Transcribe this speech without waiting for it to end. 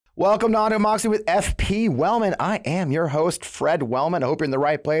Welcome to On to Moxie with FP Wellman. I am your host, Fred Wellman. I hope you're in the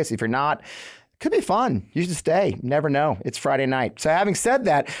right place. If you're not, could be fun. You should stay. You never know. It's Friday night. So having said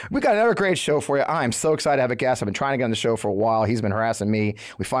that, we got another great show for you. I'm so excited to have a guest. I've been trying to get on the show for a while. He's been harassing me.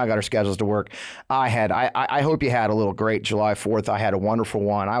 We finally got our schedules to work. I hope you had a little great July 4th. I had a wonderful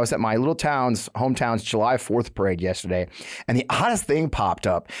one. I was at my little hometown's July 4th parade yesterday, and the oddest thing popped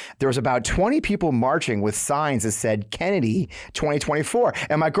up. There was about 20 people marching with signs that said Kennedy 2024.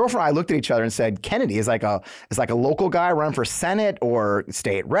 And my girlfriend and I looked at each other and said, Kennedy is like a local guy running for Senate or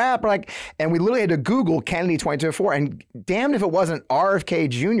state rep, and we literally had to Google Kennedy 2024, and damned if it wasn't RFK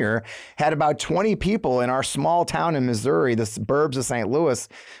Jr. had about 20 people in our small town in Missouri, the suburbs of St. Louis,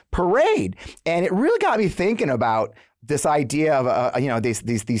 parade. And it really got me thinking about this idea of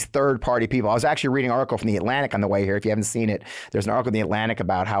these third party people. I was actually reading an article from The Atlantic on the way here. If you haven't seen it, there's an article in The Atlantic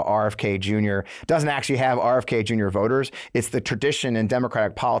about how RFK Jr. doesn't actually have RFK Jr. voters. It's the tradition in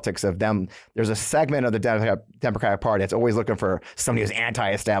Democratic politics of them. There's a segment of the Democratic Party that's always looking for somebody who's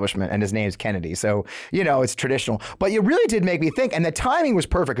anti-establishment, and his name's Kennedy. So, it's traditional. But it really did make me think, and the timing was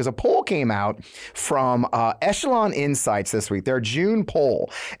perfect because a poll came out from Echelon Insights this week, their June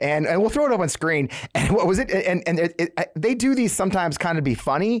poll, and we'll throw it up on screen. And what was it? They do these sometimes kind of be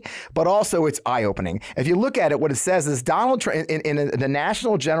funny, but also it's eye-opening. If you look at it, what it says is Donald Trump in the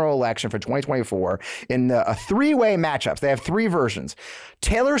national general election for 2024 in a three-way matchups. They have three versions.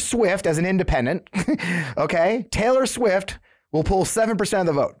 Taylor Swift as an independent, okay? Taylor Swift will pull 7% of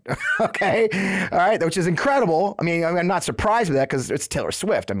the vote, okay? All right, which is incredible. I mean, I'm not surprised with that because it's Taylor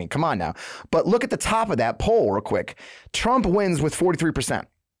Swift. I mean, come on now. But look at the top of that poll real quick. Trump wins with 43%.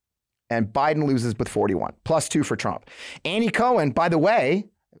 And Biden loses with 41, +2 for Trump. Andy Cohen, by the way,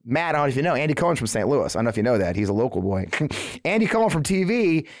 Matt, I don't know if you know, Andy Cohen's from St. Louis. I don't know if you know that. He's a local boy. Andy Cohen from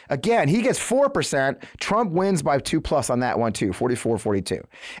TV, again, he gets 4%. Trump wins by 2+ on that one too, 44-42.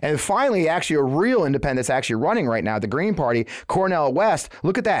 And finally, actually a real independent that's actually running right now, the Green Party, Cornel West.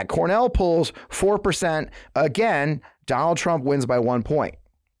 Look at that. Cornel pulls 4%. Again, Donald Trump wins by 1 point.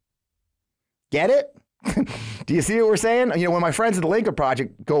 Get it? Do you see what we're saying? When my friends at the Lincoln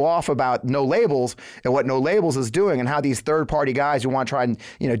Project go off about No Labels and what No Labels is doing and how these third-party guys who want to try and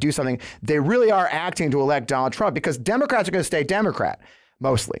do something, they really are acting to elect Donald Trump because Democrats are going to stay Democrat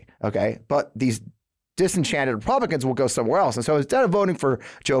mostly, okay? But these disenchanted Republicans will go somewhere else. And so instead of voting for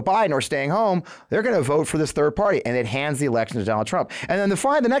Joe Biden or staying home, they're going to vote for this third party, and it hands the election to Donald Trump. And then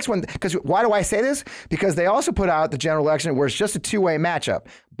the next one, because why do I say this? Because they also put out the general election where it's just a two-way matchup,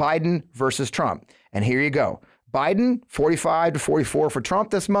 Biden versus Trump. And here you go. Biden, 45-44 for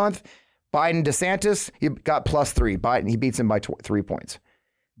Trump this month. Biden, DeSantis, he got +3. Biden, he beats him by 3 points.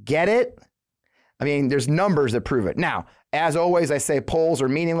 Get it? I mean, there's numbers that prove it. Now, as always, I say polls are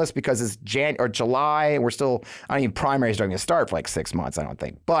meaningless because it's July, and primaries don't even start for like 6 months, I don't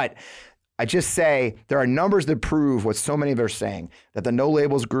think. But I just say there are numbers that prove what so many of us are saying, that the No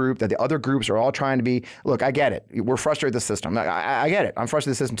Labels group, that the other groups are all trying to be, look, I get it. We're frustrated with the system. I get it. I'm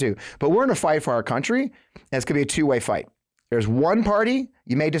frustrated with the system too. But we're in a fight for our country, and it's going to be a two-way fight. There's one party,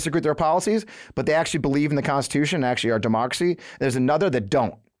 you may disagree with their policies, but they actually believe in the Constitution, actually our democracy. There's another that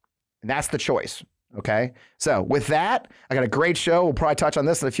don't. And that's the choice. Okay? So with that, I got a great show. We'll probably touch on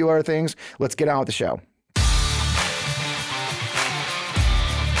this and a few other things. Let's get on with the show.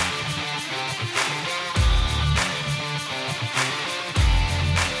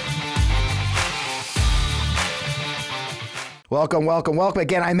 Welcome.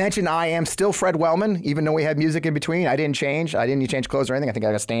 Again, I mentioned I am still Fred Wellman, even though we had music in between. I didn't change. I didn't change clothes or anything. I think I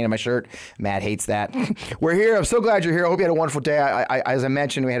got a stain in my shirt. Matt hates that. We're here. I'm so glad you're here. I hope you had a wonderful day. As I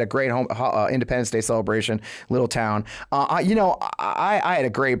mentioned, we had a great Independence Day celebration, little town. I had a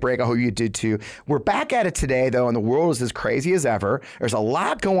great break. I hope you did too. We're back at it today, though, and the world is as crazy as ever. There's a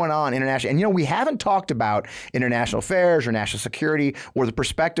lot going on internationally. And, we haven't talked about international affairs or national security or the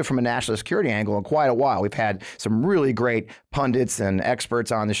perspective from a national security angle in quite a while. We've had some really great pundits and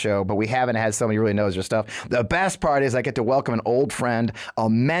experts on the show, but we haven't had somebody who really knows their stuff. The best part is I get to welcome an old friend, a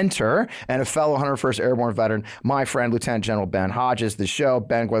mentor, and a fellow 101st Airborne veteran, my friend, Lieutenant General Ben Hodges. The show,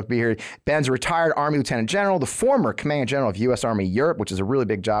 Ben will be here. Ben's a retired Army Lieutenant General, the former Commanding General of U.S. Army Europe, which is a really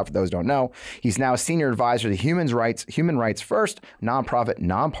big job for those who don't know. He's now a senior advisor to Human Rights First, nonprofit,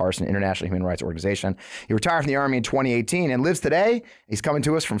 nonpartisan international human rights organization. He retired from the Army in 2018 and lives today. He's coming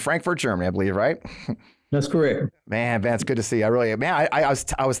to us from Frankfurt, Germany, I believe, right? That's correct. Man, it's good to see you. I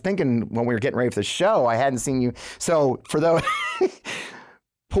was thinking when we were getting ready for the show, I hadn't seen you. So for those,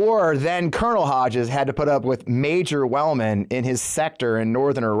 poor then Colonel Hodges had to put up with Major Wellman in his sector in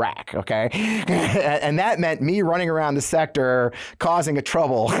northern Iraq, okay? And that meant me running around the sector causing a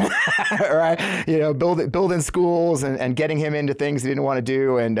trouble, right? You know, building schools and getting him into things he didn't want to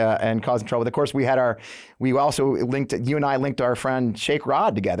do and causing trouble. Of course, we also linked, you and I linked our friend Sheikh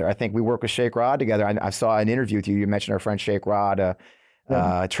Rod together. I think we worked with Sheikh Rod together. I saw an interview with you. You mentioned our friend Sheikh Rod,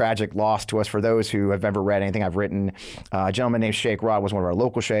 tragic loss to us. For those who have ever read anything I've written, a gentleman named Sheikh Rod was one of our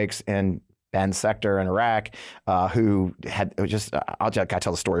local sheikhs in Ben's sector in Iraq, who had just, I gotta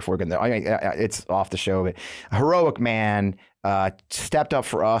tell the story before we get there. I mean, it's off the show, but a heroic man, stepped up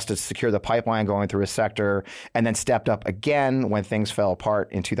for us to secure the pipeline going through his sector, and then stepped up again when things fell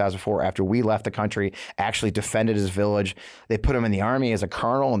apart in 2004 after we left the country, actually defended his village. They put him in the army as a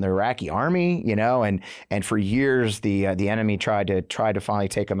colonel in the Iraqi army, you know, and for years the enemy tried to finally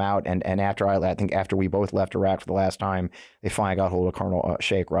take him out. And after I think after we both left Iraq for the last time, they finally got hold of Colonel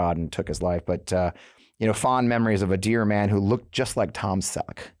Sheikh Rod and took his life. But you know, fond memories of a dear man who looked just like Tom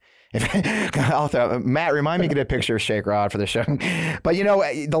Selleck. Matt, remind me to get a picture of Sheikh Rod for the show. But you know,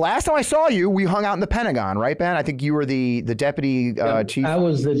 the last time I saw you, we hung out in the Pentagon, right, Ben? I think you were the deputy chief. I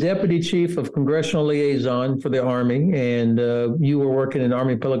was the deputy chief of congressional liaison for the Army, and you were working in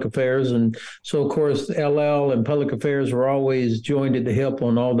Army Public Affairs. And so, of course, LL and Public Affairs were always joined at the hip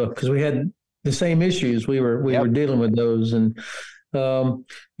on all because we had the same issues. We were dealing with those. And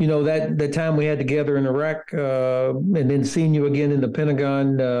you know, that time we had together in Iraq, and then seeing you again in the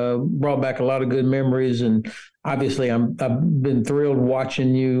Pentagon, brought back a lot of good memories. And obviously I've been thrilled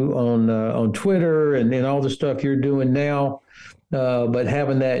watching you on Twitter and all the stuff you're doing now. But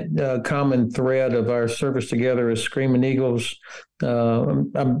having that common thread of our service together as Screaming Eagles, I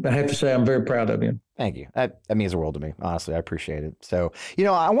have to say I'm very proud of you. Thank you. That means the world to me. Honestly, I appreciate it. So, you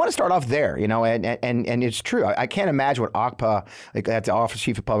know, I want to start off there, you know, and it's true. I can't imagine what OCPA, like that's the Office of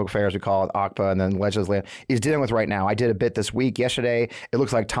Chief of Public Affairs, we call it OCPA, and then legislative, is dealing with right now. I did a bit this week. Yesterday, it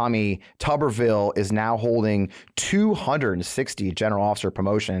looks like Tommy Tuberville is now holding 260 general officer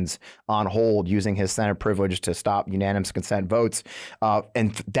promotions on hold using his Senate privilege to stop unanimous consent votes.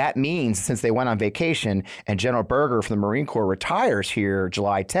 And that means since they went on vacation and General Berger from the Marine Corps retires here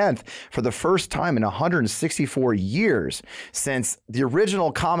July 10th, for the first time in 164 years since the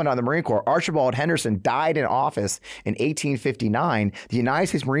original commandant of the Marine Corps, Archibald Henderson, died in office in 1859, the United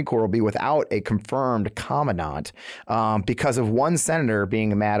States Marine Corps will be without a confirmed commandant because of one senator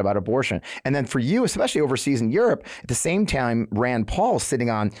being mad about abortion. And then for you, especially overseas in Europe, at the same time, Rand Paul is sitting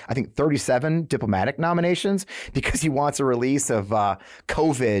on, I think, 37 diplomatic nominations because he wants a release of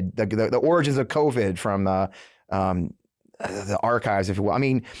COVID, the origins of COVID from the archives, if you will. I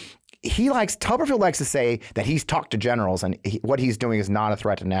mean, Tuberville likes to say that he's talked to generals and what he's doing is not a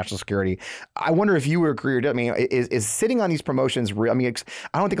threat to national security. I wonder if you would agree or, I mean, is sitting on these promotions real? I mean,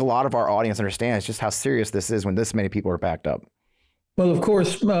 I don't think a lot of our audience understands just how serious this is when this many people are backed up. Well, of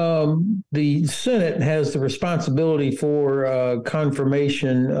course, the Senate has the responsibility for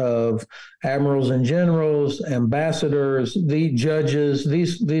confirmation of admirals and generals, ambassadors, the judges,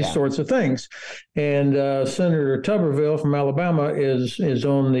 these sorts of things. And Senator Tuberville from Alabama is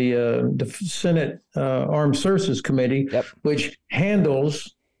on the Senate Armed Services Committee, which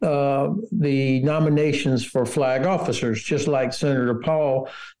handles the nominations for flag officers, just like Senator Paul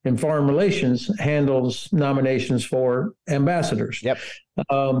in Foreign Relations handles nominations for ambassadors.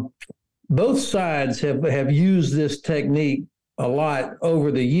 Both sides have used this technique a lot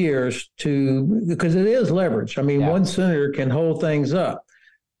over the years because it is leverage. I mean, one senator can hold things up.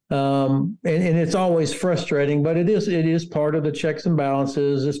 And it's always frustrating, but it is part of the checks and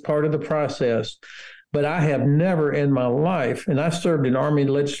balances. It's part of the process. But I have never in my life, and I've served in Army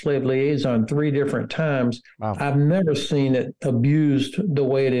Legislative Liaison 3 different times, I've never seen it abused the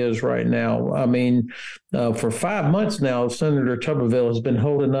way it is right now. I mean, for 5 months now, Senator Tuberville has been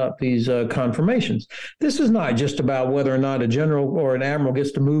holding up these confirmations. This is not just about whether or not a general or an admiral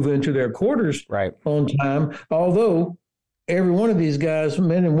gets to move into their quarters on time, although every one of these guys,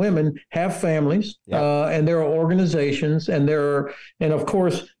 men and women, have families, and there are organizations, and of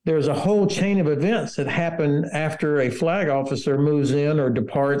course, there's a whole chain of events that happen after a flag officer moves in or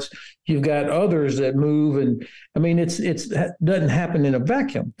departs. You've got others that move, and I mean, it doesn't happen in a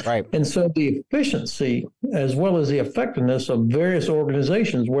vacuum. And so the efficiency as well as the effectiveness of various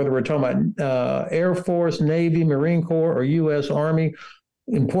organizations, whether we're talking about Air Force, Navy, Marine Corps, or U.S. Army,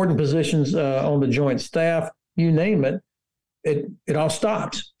 important positions on the Joint Staff, you name it. It all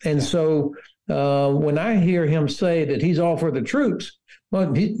stops. And so when I hear him say that he's all for the troops,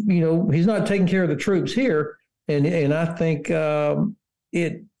 well, he's not taking care of the troops here. And I think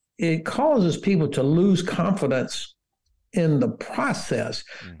it causes people to lose confidence in the process.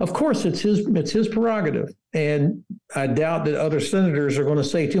 Of course, it's his prerogative, and I doubt that other senators are going to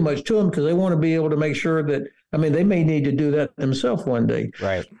say too much to him because they want to be able to make sure that. I mean, they may need to do that themselves one day.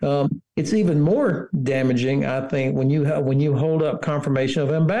 Right. It's even more damaging, I think, when you hold up confirmation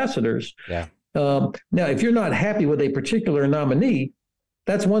of ambassadors. Yeah. Now, if you're not happy with a particular nominee,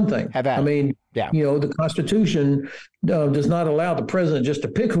 that's one thing. I mean, the Constitution does not allow the president just to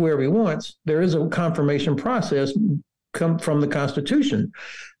pick whoever he wants. There is a confirmation process come from the Constitution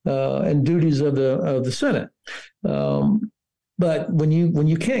and duties of the Senate. But when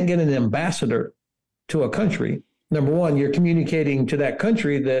you can't get an ambassador to a country, number one, you're communicating to that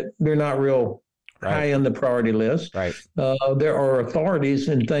country that they're not real high on the priority list. Right. There are authorities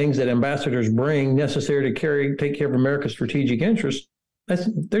and things that ambassadors bring necessary to take care of America's strategic interests.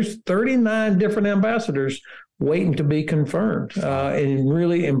 There's 39 different ambassadors waiting to be confirmed in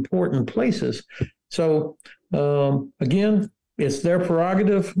really important places. So again, it's their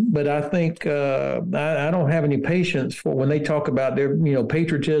prerogative, but I think I don't have any patience for when they talk about their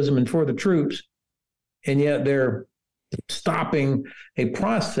patriotism and for the troops, and yet they're stopping a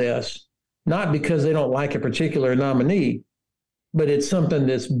process, not because they don't like a particular nominee, but it's something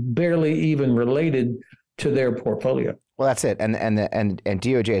that's barely even related to their portfolio. Well, that's it. And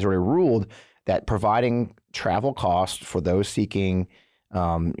DOJ has already ruled that providing travel costs for those seeking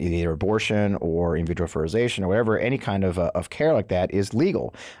either abortion or in vitro fertilization or whatever, any kind of care like that is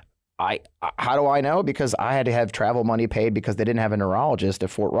legal. How do I know? Because I had to have travel money paid because they didn't have a neurologist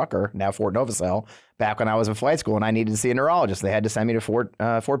at Fort Rucker, now Fort Novosel, back when I was in flight school and I needed to see a neurologist. They had to send me to Fort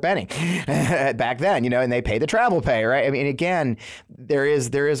Benning back then, and they pay the travel pay, right? I mean, again, there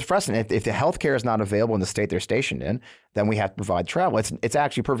is a precedent. If the healthcare is not available in the state they're stationed in, then we have to provide travel. It's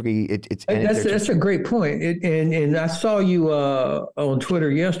actually perfectly. That's a great point. And I saw you on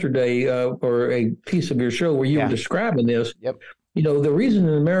Twitter yesterday or a piece of your show where you were describing this. Yep. The reason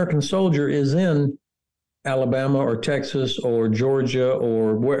an American soldier is in Alabama or Texas or Georgia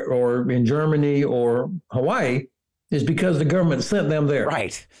or in Germany or Hawaii is because the government sent them there.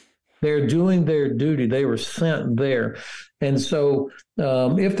 Right. They're doing their duty. They were sent there. And so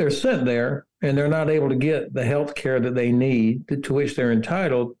if they're sent there and they're not able to get the health care that they need to which they're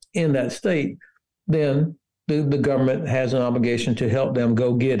entitled in that state, then the government has an obligation to help them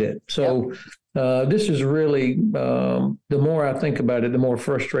go get it. So this is really, the more I think about it, the more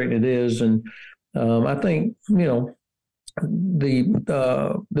frustrating it is. And I think, the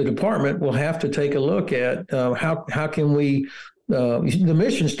department will have to take a look at how can we, the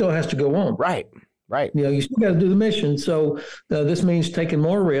mission still has to go on. Right. You still got to do the mission. So this means taking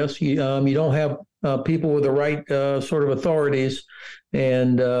more risks. You don't have people with the right sort of authorities.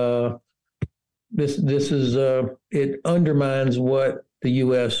 And this is, it undermines what the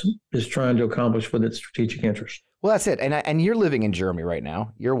U.S. is trying to accomplish with its strategic interests. Well, that's it. And you're living in Germany right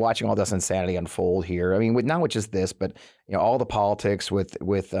now. You're watching all this insanity unfold here. I mean, not just this, but all the politics with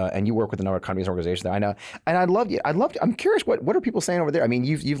and you work with another countries organization that I know. And I'm curious, what are people saying over there? I mean,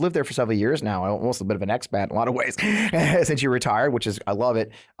 you've lived there for several years now, almost a bit of an expat in a lot of ways since you retired, which is, I love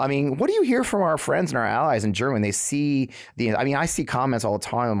it. I mean, what do you hear from our friends and our allies in Germany? They see I see comments all the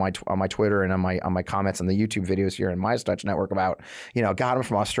time on my Twitter and on my comments on the YouTube videos here in My Touch Network about, God, I'm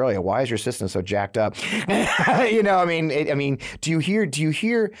from Australia. Why is your system so jacked up? Do you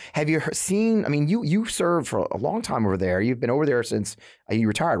hear, have you seen, you served for a long time over there. You've been over there since you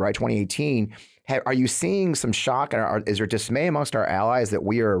retired, right? 2018. Are you seeing some shock? Is there dismay amongst our allies that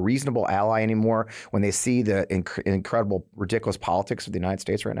we are a reasonable ally anymore when they see the incredible, ridiculous politics of the United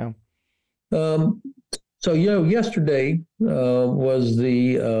States right now? So, yesterday was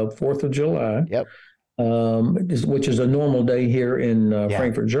the 4th of July. Yep. Which is a normal day here in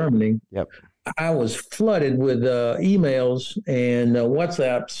Frankfurt, Germany. Yep. I was flooded with emails and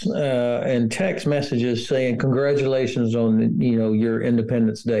WhatsApps and text messages saying congratulations on your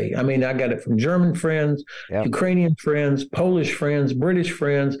Independence Day. I mean, I got it from German friends, Ukrainian friends, Polish friends, British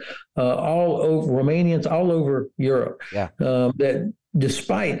friends, all over Romanians, all over Europe. That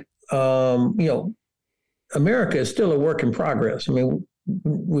despite America is still a work in progress. I mean,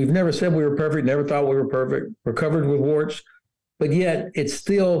 we've never said we were perfect, never thought we were perfect. We're covered with warts, but yet it's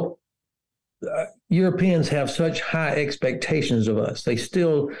still. Europeans have such high expectations of us. They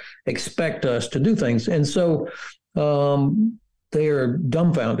still expect us to do things. And so they are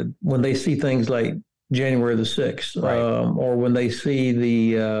dumbfounded when they see things like January the 6th, or when they see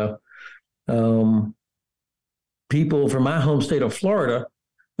the people from my home state of Florida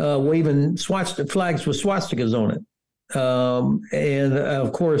waving flags with swastikas on it. And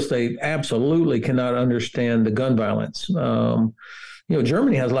of course, they absolutely cannot understand the gun violence.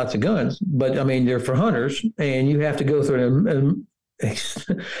 Germany has lots of guns, but I mean, they're for hunters, and you have to go through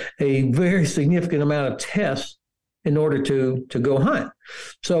a very significant amount of tests in order to go hunt.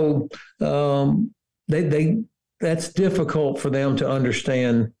 So that's difficult for them to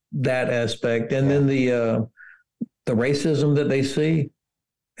understand that aspect. And then the racism that they see.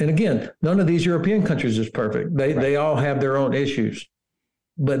 And again, none of these European countries is perfect. They all have their own issues,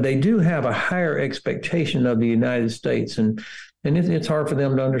 but they do have a higher expectation of the United States, and it's hard for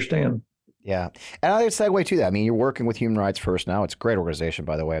them to understand. Yeah. And I would segue to that. I mean, you're working with Human Rights First now. It's a great organization,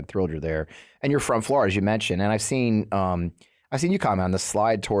 by the way. I'm thrilled you're there. And you're from Florida, as you mentioned. And I've seen you comment on the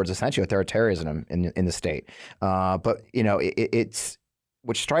slide towards essentially authoritarianism in the state. But, it's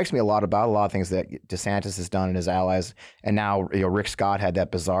which strikes me a lot about a lot of things that DeSantis has done and his allies. And now, Rick Scott had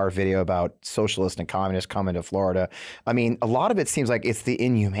that bizarre video about socialists and communists coming to Florida. I mean, a lot of it seems like it's the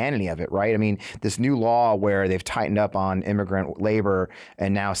inhumanity of it, right? I mean, this new law where they've tightened up on immigrant labor,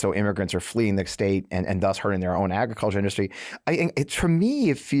 and now so immigrants are fleeing the state and thus hurting their own agriculture industry. For me,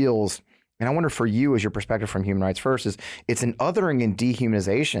 it feels, and I wonder for you as your perspective from Human Rights First, is it's an othering and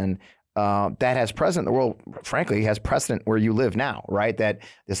dehumanization that has precedent in the world, frankly, has precedent where you live now, right? That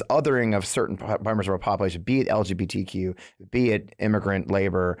this othering of certain members of our population, be it LGBTQ, be it immigrant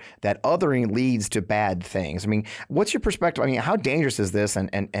labor, that othering leads to bad things. I mean, what's your perspective? I mean, how dangerous is this, and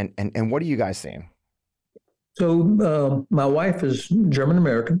what are you guys seeing? So my wife is German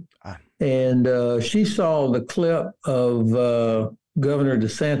American, and she saw the clip of Governor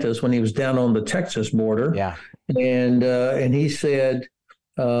DeSantis when he was down on the Texas border. Yeah, and he said,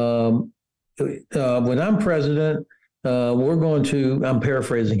 when I'm president, we're going to, I'm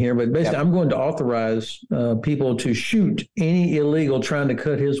paraphrasing here, but basically I'm going to authorize people to shoot any illegal trying to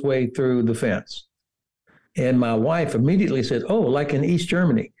cut his way through the fence. And my wife immediately said, "Oh, like in East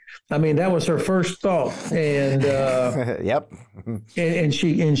Germany." I mean, that was her first thought. And yep. And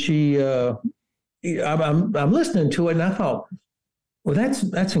I'm listening to it, and I thought, well,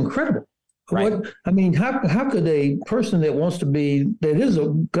 that's incredible. Right. How could a person that is a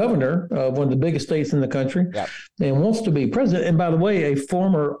governor of one of the biggest states in the country, and wants to be president, and by the way, a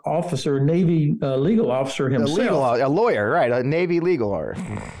former officer, Navy legal officer himself, a lawyer, right? A Navy legal lawyer,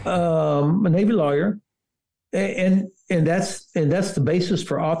 a Navy lawyer, and that's the basis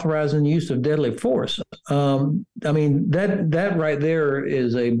for authorizing the use of deadly force. That right there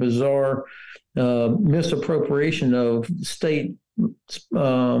is a bizarre misappropriation of state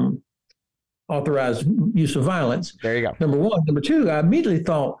authorized use of violence. There you go. Number one. Number two, I immediately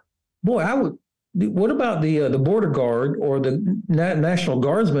thought, boy, what about the border guard or the National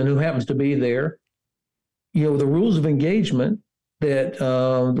Guardsman who happens to be there? The rules of engagement that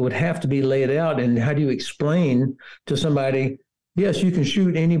would have to be laid out, and how do you explain to somebody, yes, you can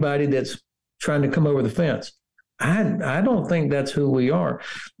shoot anybody that's trying to come over the fence? I don't think that's who we are.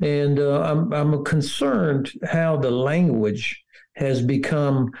 And I'm concerned how the language has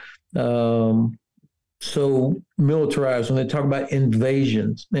become so militarized when they talk about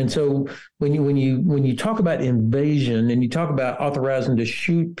invasions. And so when you talk about invasion and you talk about authorizing to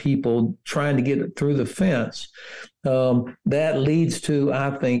shoot people trying to get through the fence, that leads to,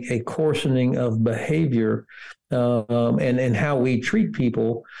 I think, a coarsening of behavior and how we treat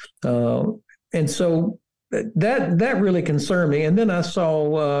people. And so that really concerned me. And then I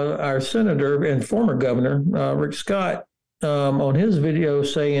saw our senator and former governor, Rick Scott, on his video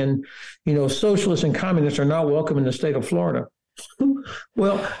saying, socialists and communists are not welcome in the state of Florida.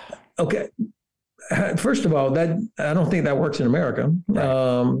 Well, okay. First of all, that I don't think that works in America.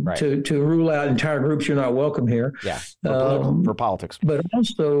 Right. To rule out entire groups, you're not welcome here. Yeah, for politics. But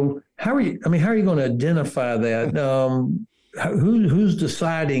also, how are you going to identify that? Who's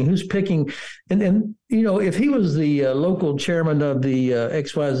deciding? Who's picking? And if he was the local chairman of the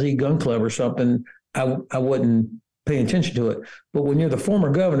XYZ gun club or something, I wouldn't pay attention to it. But when you're the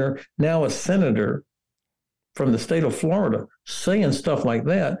former governor, now a senator from the state of Florida, saying stuff like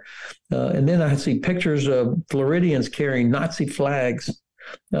that, and then I see pictures of Floridians carrying Nazi flags,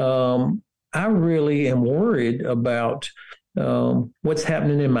 I really am worried about what's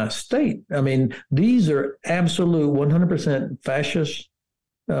happening in my state. I mean, these are absolute 100% fascist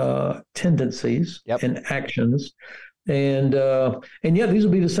tendencies and actions. And yet these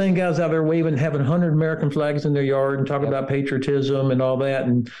will be the same guys out there having 100 American flags in their yard and talking about patriotism and all that.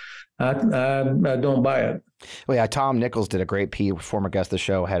 And I don't buy it. Well, yeah, Tom Nichols did a great piece, former guest of the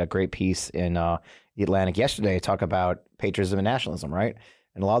show, had a great piece in The Atlantic yesterday, talk about patriotism and nationalism, right?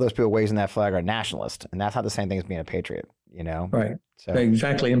 And a lot of those people raising that flag are nationalists, and that's not the same thing as being a patriot. Right. So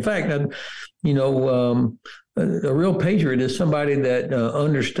Exactly. In fact, a real patriot is somebody that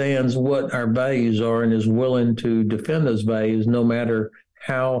understands what our values are and is willing to defend those values, no matter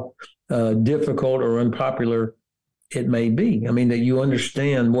how difficult or unpopular it may be. I mean, that you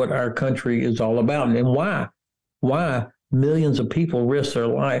understand what our country is all about and why millions of people risk their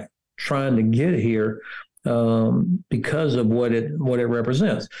life trying to get here because of what it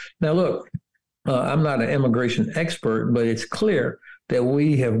represents. Now, look, I'm not an immigration expert, but it's clear that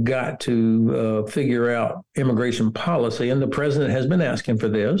we have got to figure out immigration policy, and the president has been asking for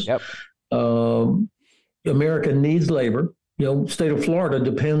this. Yep. America needs labor. State of Florida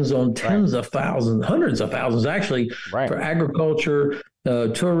depends on tens of thousands, hundreds of thousands, actually, for agriculture,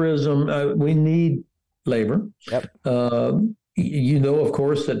 tourism. We need labor. Yep. Of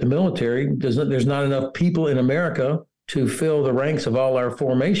course, that the military there's not enough people in America to fill the ranks of all our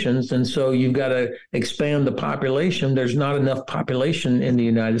formations. And so you've got to expand the population. There's not enough population in the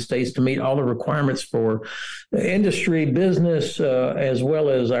United States to meet all the requirements for industry, business, as well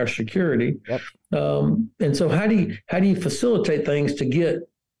as our security. Yep. And so how do you facilitate things to get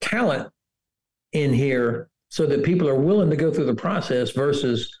talent in here so that people are willing to go through the process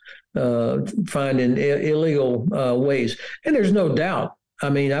versus finding illegal ways? And there's no doubt. I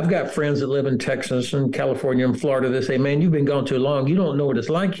mean, I've got friends that live in Texas and California and Florida. They say, man, you've been gone too long. You don't know what it's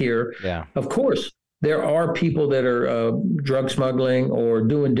like here. Yeah. Of course, there are people that are drug smuggling or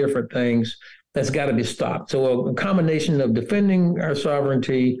doing different things. That's got to be stopped. So a combination of defending our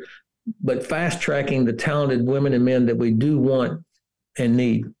sovereignty, but fast tracking the talented women and men that we do want and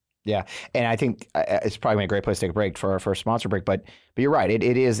need. Yeah, and I think it's probably a great place to take a break for our first sponsor break. But you're right.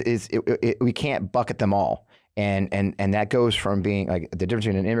 We can't bucket them all. And that goes from being like the difference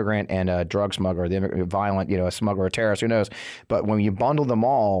between an immigrant and a drug smuggler, the violent, a smuggler, a terrorist, who knows? But when you bundle them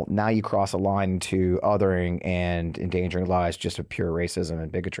all, now you cross a line to othering and endangering lives just of pure racism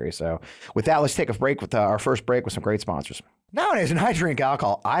and bigotry. So with that, let's take a break with our first break with some great sponsors. Nowadays, when I drink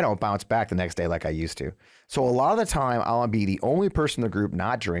alcohol, I don't bounce back the next day like I used to. So a lot of the time, I'll be the only person in the group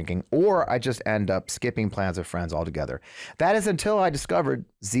not drinking, or I just end up skipping plans with friends altogether. That is until I discovered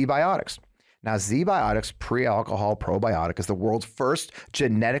ZBiotics. Now, ZBiotics Pre-Alcohol Probiotic is the world's first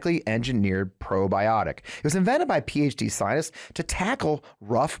genetically engineered probiotic. It was invented by PhD scientists to tackle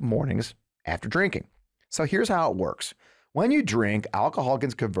rough mornings after drinking. So here's how it works. When you drink, alcohol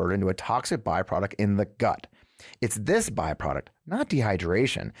gets converted into a toxic byproduct in the gut. It's this byproduct, not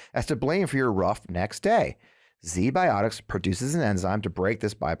dehydration, that's to blame for your rough next day. ZBiotics produces an enzyme to break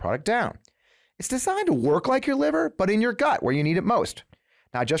this byproduct down. It's designed to work like your liver, but in your gut where you need it most.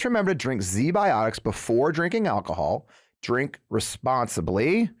 Now, just remember to drink ZBiotics before drinking alcohol, drink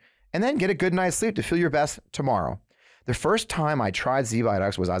responsibly, and then get a good night's sleep to feel your best tomorrow. The first time I tried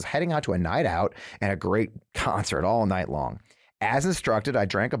ZBiotics was I was heading out to a night out and a great concert all night long. As instructed, I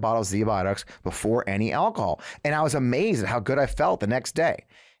drank a bottle of ZBiotics before any alcohol, and I was amazed at how good I felt the next day.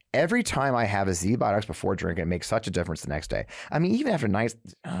 Every time I have a ZBiotics before drinking, it makes such a difference the next day. I mean, even after nice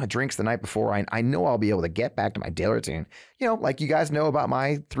drinks the night before, I know I'll be able to get back to my daily routine. Like you guys know about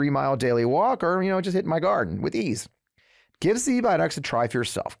my 3-mile daily walk or, just hitting my garden with ease. Give ZBiotics a try for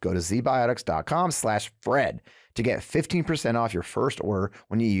yourself. Go to zbiotics.com/Fred to get 15% off your first order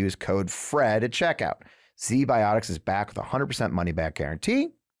when you use code FRED at checkout. ZBiotics is back with a 100% money back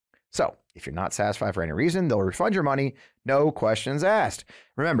guarantee. So if you're not satisfied for any reason, they'll refund your money. No questions asked.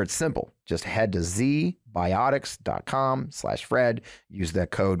 Remember, it's simple. Just head to zbiotics.com/Fred. Use the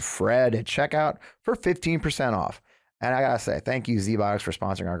code FRED at checkout for 15% off. And I got to say, thank you, ZBiotics, for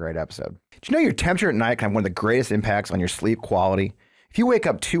sponsoring our great episode. Did you know your temperature at night can have one of the greatest impacts on your sleep quality? If you wake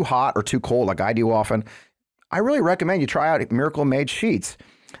up too hot or too cold like I do often, I really recommend you try out Miracle Made sheets.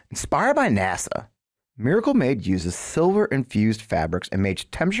 Inspired by NASA, Miracle Made uses silver-infused fabrics and makes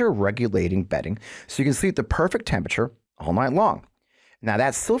temperature-regulating bedding so you can sleep the perfect temperature all night long. Now,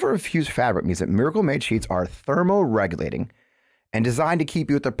 that silver-infused fabric means that Miracle Made sheets are thermoregulating and designed to keep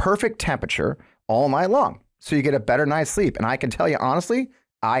you at the perfect temperature all night long so you get a better night's sleep. And I can tell you, honestly,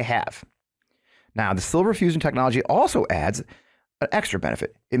 I have. Now, the silver fusion technology also adds an extra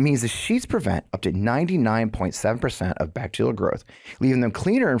benefit. It means the sheets prevent up to 99.7% of bacterial growth, leaving them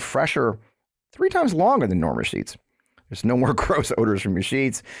cleaner and fresher 3 times longer than normal sheets. There's no more gross odors from your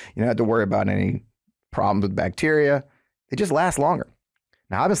sheets. You don't have to worry about any problems with bacteria. They just last longer.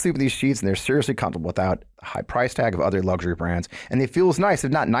 Now, I've been sleeping with these sheets, and they're seriously comfortable without the high price tag of other luxury brands, and they feel as nice,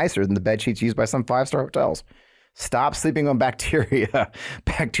 if not nicer, than the bed sheets used by some 5-star hotels. Stop sleeping on bacteria.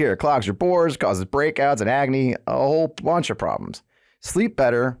 Bacteria clogs your pores, causes breakouts and acne, a whole bunch of problems. Sleep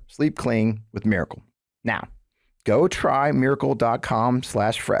better, sleep clean with Miracle. Now, go try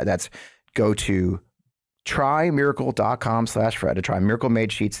miracle.com/Fred. That's go to TryMiracle.com/Fred to try Miracle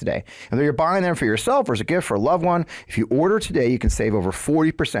Made sheets today. And whether you're buying them for yourself or as a gift for a loved one, if you order today, you can save over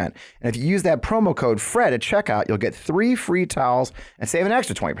 40%. And if you use that promo code Fred at checkout, you'll get 3 free towels and save an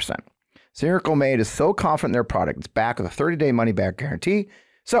extra 20%. So Miracle Made is so confident in their product, it's backed with a 30-day money-back guarantee.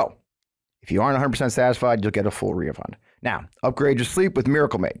 So if you aren't 100% satisfied, you'll get a full refund. Now, upgrade your sleep with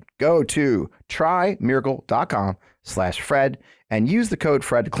Miracle Made. Go to TryMiracle.com/Fred and use the code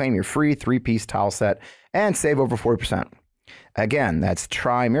Fred to claim your free 3-piece towel set and save over 40%. Again, that's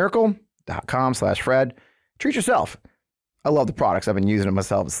TryMiracle.com/Fred. Treat yourself. I love the products. I've been using them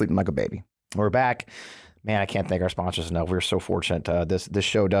myself and sleeping like a baby. We're back. Man, I can't thank our sponsors enough. We're so fortunate. This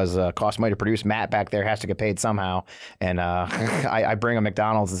show does cost money to produce. Matt back there has to get paid somehow. And I bring him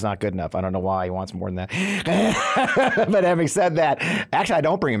McDonald's. It's not good enough. I don't know why he wants more than that. But having said that, actually, I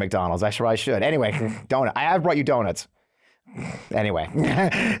don't bring him McDonald's. Actually, I should. Anyway, donut. I have brought you donuts. Anyway,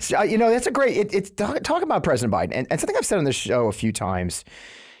 so, that's a great, it's talking about President Biden. And something I've said on this show a few times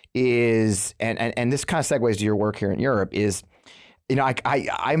is, and this kind of segues to your work here in Europe, is,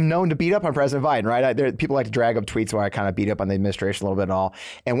 I'm known to beat up on President Biden, right? People like to drag up tweets where I kind of beat up on the administration a little bit and all.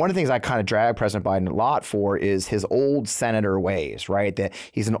 And one of the things I kind of drag President Biden a lot for is his old senator ways, right? That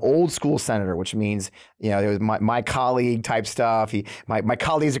he's an old school senator, which means, there was my colleague type stuff. My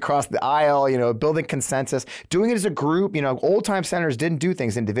colleagues across the aisle, building consensus, doing it as a group. Old time senators didn't do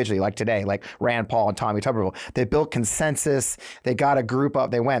things individually like today, like Rand Paul and Tommy Tuberville. They built consensus. They got a group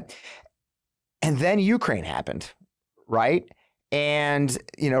up. They went. And then Ukraine happened, right? And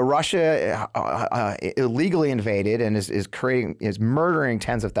Russia illegally invaded and is murdering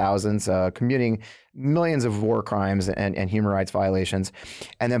tens of thousands, committing millions of war crimes and human rights violations.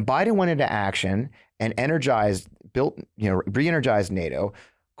 And then Biden went into action and re-energized NATO,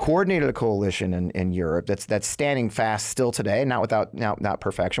 coordinated a coalition in Europe that's standing fast still today, not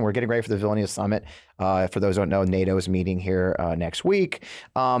perfection. We're getting ready for the Vilnius summit. For those who don't know, NATO is meeting here next week.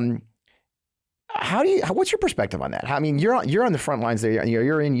 What's your perspective on that? I mean, you're on the front lines there.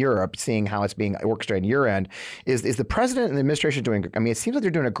 You're in Europe, seeing how it's being orchestrated on your end. Is the president and the administration doing? I mean, it seems like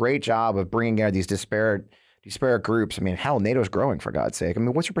they're doing a great job of bringing together these disparate groups. I mean, hell, NATO's growing, for God's sake. I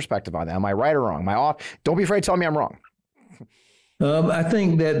mean, what's your perspective on that? Am I right or wrong? Am I off? Don't be afraid to tell me I'm wrong. I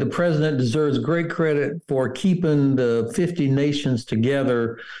think that the president deserves great credit for keeping the 50 nations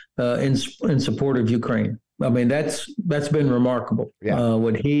together in support of Ukraine. I mean, that's been remarkable. Yeah.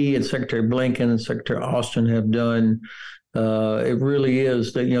 What he and Secretary Blinken and Secretary Austin have done, it really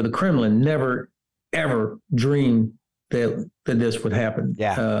is that, the Kremlin never, ever dreamed that this would happen.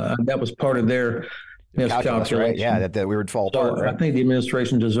 Yeah. That was part of their miscalculation. Right? Yeah, that we would fall apart. Right? I think the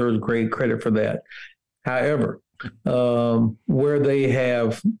administration deserves great credit for that. However, where they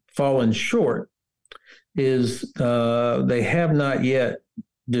have fallen short is they have not yet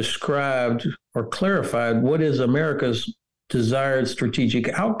described or clarified what is America's desired strategic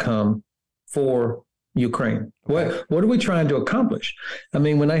outcome for Ukraine. What are we trying to accomplish? I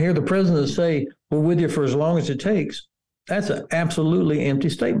mean, when I hear the president say, we're with you for as long as it takes, that's an absolutely empty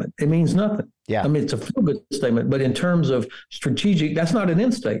statement. It means nothing. Yeah. I mean, it's a feel-good statement, but in terms of strategic, that's not an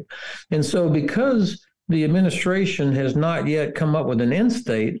end state. And so because the administration has not yet come up with an end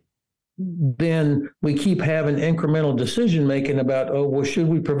state, then we keep having incremental decision making about, should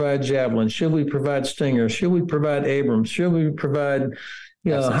we provide Javelin? Should we provide Stinger? Should we provide Abrams? Should we provide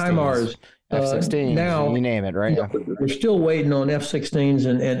HIMARS? F-16s, now, you name it, right? We're still waiting on F-16s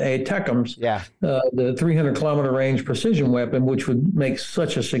and ATACMS. Yeah. The 300-kilometer range precision weapon, which would make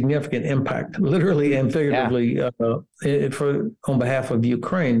such a significant impact, literally and figuratively, on behalf of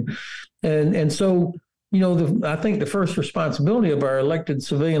Ukraine. And so, I think the first responsibility of our elected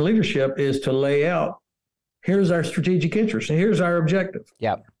civilian leadership is to lay out, here's our strategic interest and here's our objective.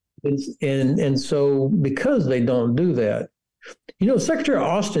 Yep. And so because they don't do that, Secretary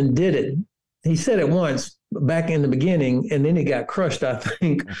Austin did it. He said it once back in the beginning, and then he got crushed, I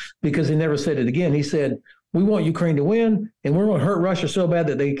think, because he never said it again. He said, we want Ukraine to win, and we're going to hurt Russia so bad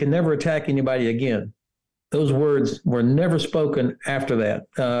that they can never attack anybody again. Those words were never spoken after that.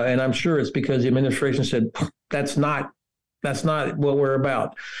 And I'm sure it's because the administration said, that's not what we're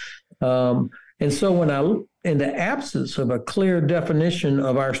about. And so in the absence of a clear definition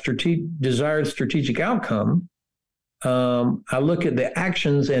of our desired strategic outcome, I look at the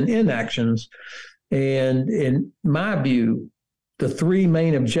actions and inactions. And in my view, the three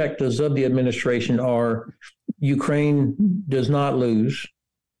main objectives of the administration are Ukraine does not lose,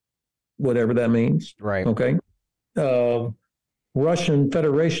 whatever that means. Right. Okay. Russian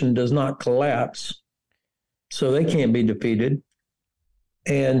Federation does not collapse, so they can't be defeated.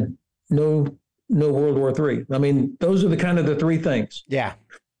 And no World War III. I mean, those are the three things. Yeah.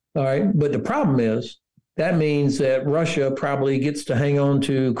 All right. But the problem is that means that Russia probably gets to hang on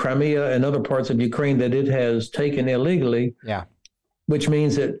to Crimea and other parts of Ukraine that it has taken illegally. Yeah. Which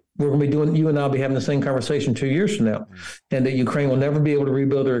means that we're going to be doing, you and I'll be having the same conversation 2 years from now, and that Ukraine will never be able to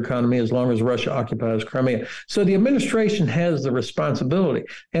rebuild their economy as long as Russia occupies Crimea. So the administration has the responsibility.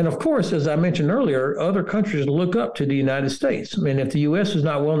 And of course, as I mentioned earlier, other countries look up to the United States. I mean, if the U.S. is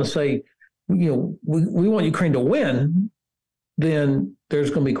not willing to say, we want Ukraine to win, then there's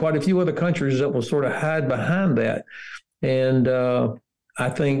going to be quite a few other countries that will sort of hide behind that. And I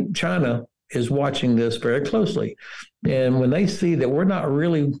think China is watching this very closely. And when they see that we're not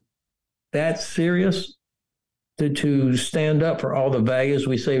really that serious to stand up for all the values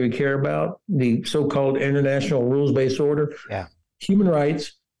we say we care about, the so-called international rules-based order, human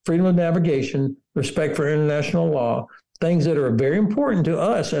rights, freedom of navigation, respect for international law, things that are very important to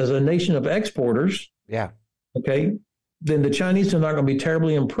us as a nation of exporters, okay, then the Chinese are not going to be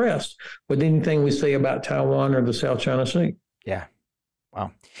terribly impressed with anything we say about Taiwan or the South China Sea. Yeah.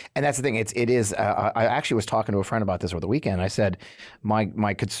 Wow. And that's the thing. It is, I actually was talking to a friend about this over the weekend. I said,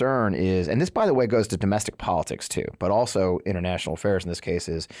 my concern is, and this, by the way, goes to domestic politics too, but also international affairs in this case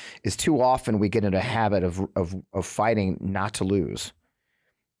is too often we get into a habit of fighting not to lose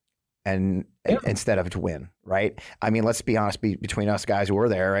and instead of to win, right? I mean, let's be honest, between us guys who were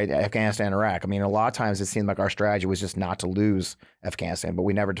there, right? Afghanistan, Iraq. I mean, a lot of times it seemed like our strategy was just not to lose Afghanistan, but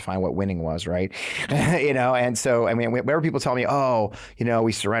we never defined what winning was, right? And so, I mean, whenever people tell me, oh,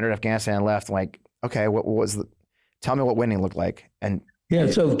 we surrendered Afghanistan and left, I'm like, okay, tell me what winning looked like. And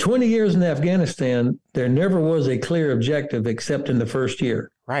so 20 years in Afghanistan, there never was a clear objective except in the first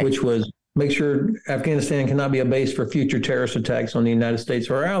year, which was make sure Afghanistan cannot be a base for future terrorist attacks on the United States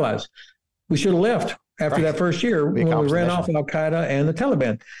or our allies. We should have left after that first year when we ran off Al-Qaeda and the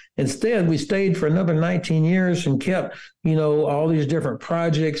Taliban. Instead, we stayed for another 19 years and kept, all these different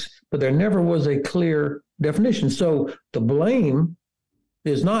projects, but there never was a clear definition. So the blame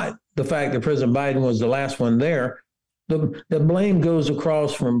is not the fact that President Biden was the last one there. The blame goes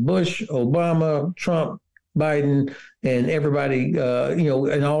across from Bush, Obama, Trump, Biden, and everybody,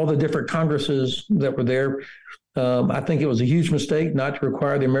 and all the different Congresses that were there. I think it was a huge mistake not to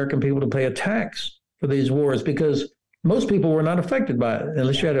require the American people to pay a tax for these wars because most people were not affected by it.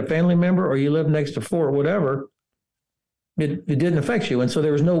 Unless you had a family member or you lived next to Fort whatever, it didn't affect you. And so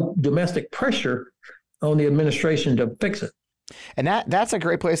there was no domestic pressure on the administration to fix it. And that's a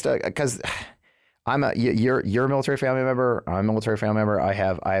great place to, because you're a military family member. I'm a military family member. I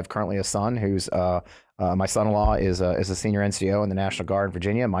have currently a son who's my son-in-law is a senior NCO in the National Guard in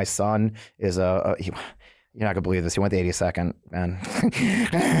Virginia. My son is you're not gonna believe this. He went to 82nd, and you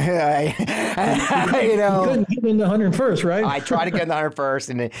couldn't get in the 101st, right? I tried to get in the 101st,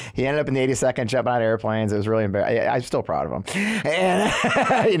 and he ended up in the 82nd, jumping out of airplanes. It was really embarrassing. I'm still proud of him, and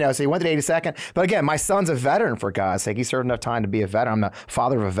so he went to the 82nd. But again, my son's a veteran, for God's sake. He served enough time to be a veteran. I'm the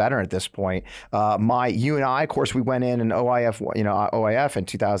father of a veteran at this point. You and I, of course, we went in OIF in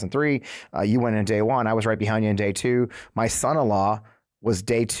 2003. You went in day one. I was right behind you in day two. My son-in-law was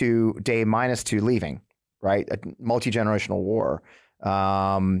day -2 leaving. Right, a multi-generational war,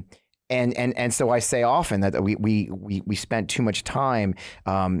 and so I say often that we spent too much time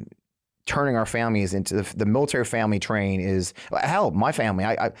turning our families into the military family train is hell. My family,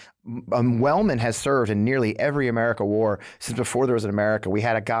 Wellman has served in nearly every America war since before there was an America. We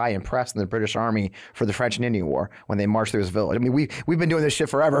had a guy impressed in the British Army for the French and Indian War when they marched through his village. I mean, we've been doing this shit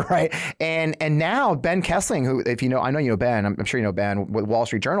forever, right? And now Ben Kessling, who, if you know, I know you know Ben. I'm sure you know Ben with Wall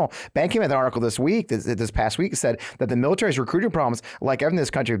Street Journal. Ben came with an article this past week, said that the military's recruiting problems, like everything in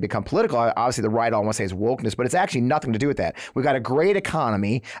this country, have become political. Obviously, the right all want to say is wokeness, but it's actually nothing to do with that. We've got a great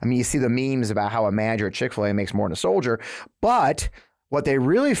economy. I mean, you see the memes about how a manager at Chick-fil-A makes more than a soldier, but what they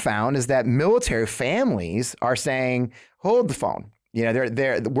really found is that military families are saying, hold the phone.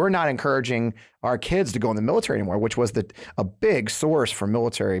 We're not encouraging our kids to go in the military anymore, which was a big source for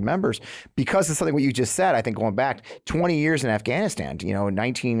military members because of something what you just said. I think going back 20 years in Afghanistan,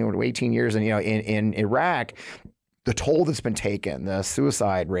 19 or 18 years in Iraq, the toll that's been taken, the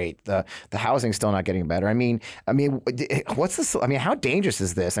suicide rate, the housing still not getting better. I mean, what's this? I mean, how dangerous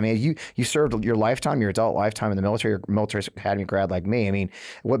is this? I mean, you served your adult lifetime in the military, you're a military academy grad like me. I mean,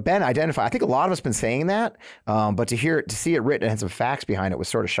 what Ben identified, I think a lot of us been saying that, but to see it written and some facts behind it was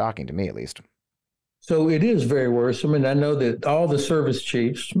sort of shocking to me, at least. So it is very worrisome. And I know that all the service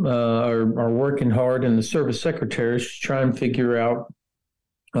chiefs are working hard, and the service secretaries try and figure out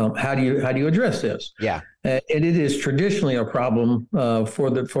how do you address this? Yeah. And it is traditionally a problem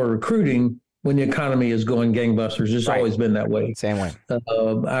for recruiting when the economy is going gangbusters. It's always been that way. Same way.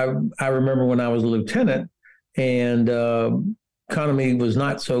 I remember when I was a lieutenant, and economy was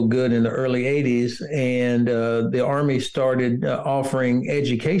not so good in the early 80s, and the Army started offering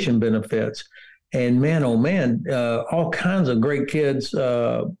education benefits. And man, oh man, all kinds of great kids,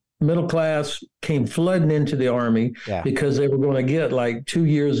 middle class, came flooding into the Army because they were going to get like 2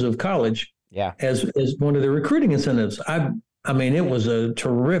 years of college as one of the recruiting incentives. I mean, it was a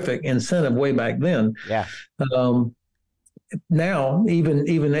terrific incentive way back then. Now,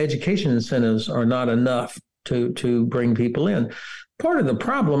 even education incentives are not enough to bring people in. Part of the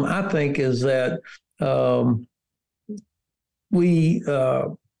problem, I think, is that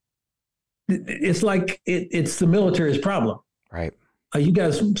it's like it's the military's problem. Right. You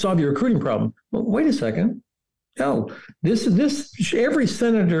guys solve your recruiting problem. Well, wait a second. No, this every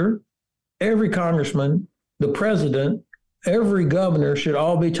senator, every congressman, the president, every governor should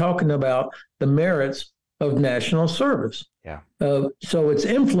all be talking about the merits of national service. So it's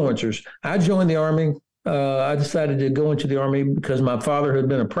influencers. I joined the Army. I decided to go into the Army because my father had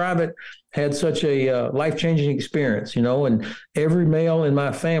been a private, had such a life-changing experience, and every male in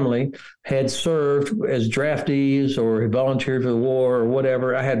my family had served as draftees or had volunteered for the war or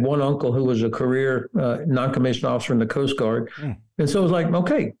whatever. I had one uncle who was a career non-commissioned officer in the Coast Guard. And so it was like,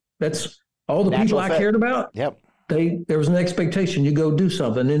 okay, that's all the people I cared about. There was an expectation you go do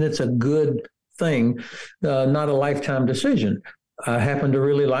something, and it's a good thing, not a lifetime decision. I happened to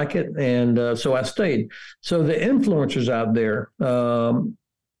really like it, and so I stayed. So the influencers out there,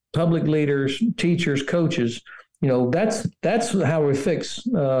 public leaders, teachers, coaches, that's how we fix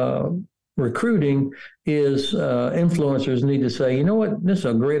recruiting. Is influencers need to say, you know what, this is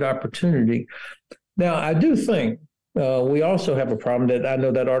a great opportunity. Now, I do think we also have a problem that I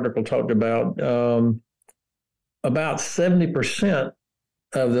know that article talked about 70%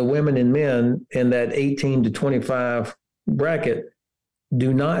 of the women and men in that 18 to 25 bracket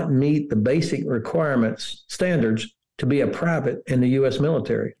do not meet the basic requirements, standards to be a private in the U.S.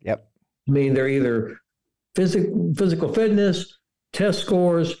 military. I mean, they're either physical fitness, test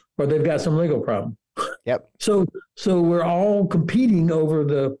scores, or they've got some legal problem. So we're all competing over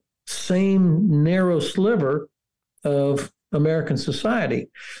the same narrow sliver of American society.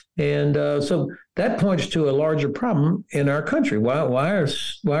 And so that points to a larger problem in our country. Why are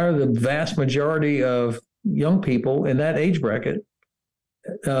the vast majority of young people in that age bracket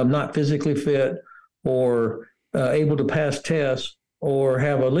not physically fit or able to pass tests or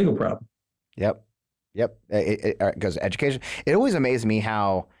have a legal problem? Because education, it always amazed me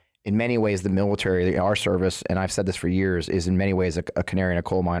how in many ways the military, our service, and I've said this for years, is in many ways a canary in a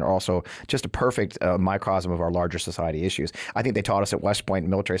coal mine, or also just a perfect microcosm of our larger society issues. I think they taught us at West Point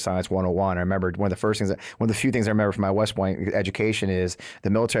Military Science 101. I remember one of the few things I remember from my West Point education is the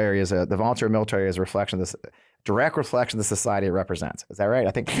volunteer military is a reflection of this. Direct reflection of the society it represents. Is that right?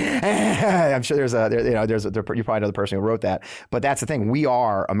 I think I'm sure you probably know the person who wrote that. But that's the thing. We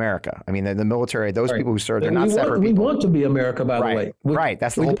are America. I mean, the military, those people who serve, they're not separate people. We want to be America, by the way. Right.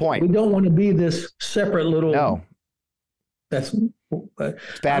 That's the whole point. We don't want to be this separate little. No. It's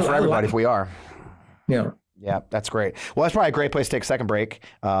bad for everybody if we are. Yeah. Yeah, that's great. Well, that's probably a great place to take a second break.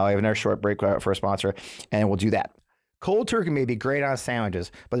 We have another short break for a sponsor, and we'll do that. Cold turkey may be great on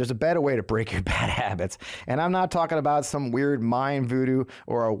sandwiches, but there's a better way to break your bad habits. And I'm not talking about some weird mind voodoo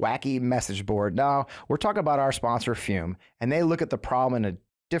or a wacky message board. No, we're talking about our sponsor, Fume, and they look at the problem in a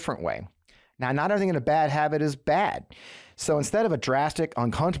different way. Now, not everything in a bad habit is bad. So instead of a drastic,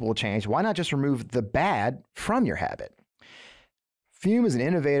 uncomfortable change, why not just remove the bad from your habit? Fume is an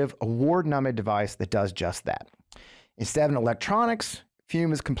innovative, award-nominated device that does just that. Instead of electronics,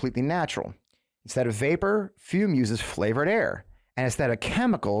 Fume is completely natural. Instead of vapor, Fume uses flavored air. And instead of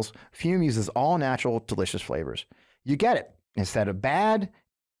chemicals, Fume uses all natural, delicious flavors. You get it. Instead of bad,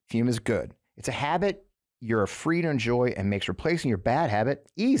 Fume is good. It's a habit you're free to enjoy and makes replacing your bad habit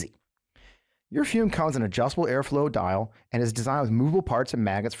easy. Your Fume comes in an adjustable airflow dial and is designed with movable parts and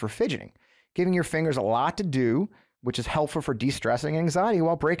magnets for fidgeting, giving your fingers a lot to do, which is helpful for de-stressing anxiety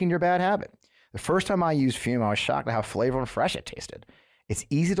while breaking your bad habit. The first time I used Fume, I was shocked at how flavorful and fresh it tasted. It's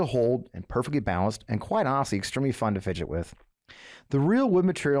easy to hold and perfectly balanced, and quite honestly, extremely fun to fidget with. The real wood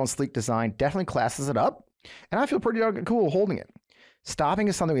material and sleek design definitely classes it up, and I feel pretty darn cool holding it. Stopping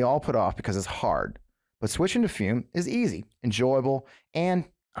is something we all put off because it's hard, but switching to Fume is easy, enjoyable, and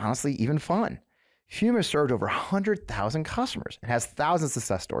honestly, even fun. Fume has served over 100,000 customers and has thousands of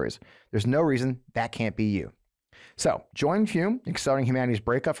success stories. There's no reason that can't be you. So join Fume in accelerating humanity's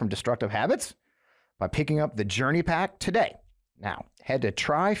breakup from destructive habits by picking up the Journey Pack today. Now, head to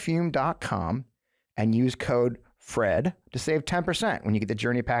tryfume.com and use code FRED to save 10% when you get the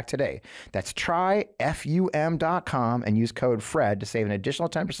Journey Pack today. That's tryfum.com and use code FRED to save an additional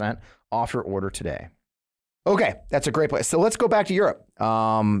 10% off your order today. Okay, that's a great place. So let's go back to Europe.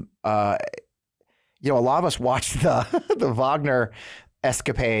 A lot of us watched the the Wagner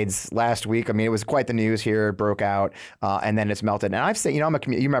escapades last week. I mean, it was quite the news here. It broke out, and then it's melted. And I've said, you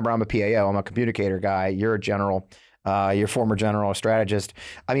remember I'm a PAO. I'm a communicator guy. You're a general. Your former general, strategist.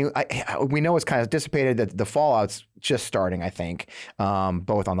 I mean, we know it's kind of dissipated. That the fallout's just starting, I think,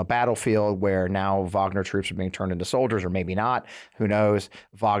 both on the battlefield where now Wagner troops are being turned into soldiers, or maybe not. Who knows?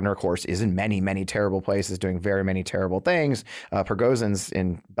 Wagner, of course, is in many, many terrible places, doing very many terrible things. Prigozhin's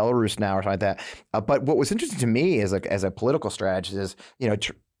in Belarus now, or something like that. But what was interesting to me as a political strategist is,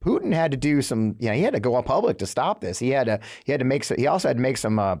 Putin had to do some. He had to go on public to stop this. He also had to make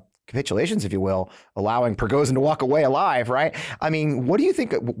some capitulations, if you will, allowing Prigozhin to walk away alive, right? I mean, what do you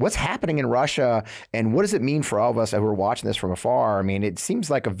think, what's happening in Russia, and what does it mean for all of us who are watching this from afar? I mean, it seems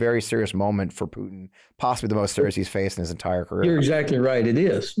like a very serious moment for Putin, possibly the most serious he's faced in his entire career. You're exactly right. It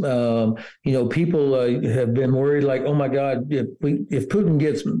is. People have been worried, like, oh my God, if Putin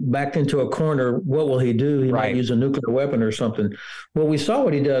gets backed into a corner, what will he do? He might use a nuclear weapon or something. Well, we saw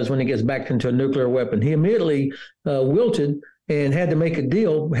what he does when he gets backed into a nuclear weapon. He immediately wilted and had to make a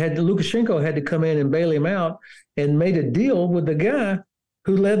deal. Lukashenko had to come in and bail him out, and made a deal with the guy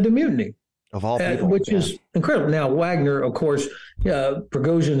who led the mutiny. Of all people, which is incredible. Now, Wagner, of course,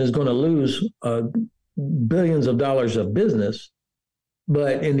 Prigozhin is going to lose billions of dollars of business,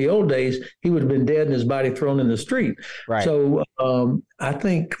 but in the old days, he would have been dead and his body thrown in the street. Right. So I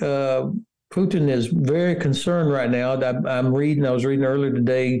think Putin is very concerned right now. I was reading earlier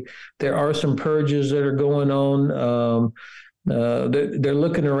today, there are some purges that are going on. They're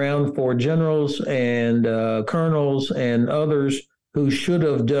looking around for generals and colonels and others who should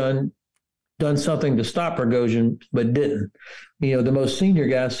have done something to stop Prigozhin, but didn't. The most senior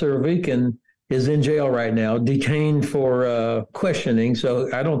guy, Surovikin, is in jail right now, detained for questioning.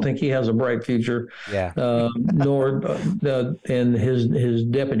 So I don't think he has a bright future. Yeah. And his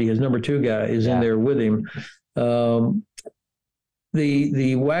deputy, his number 2 guy, is in there with him.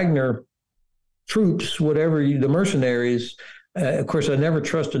 The Wagner troops, the mercenaries, of course, I never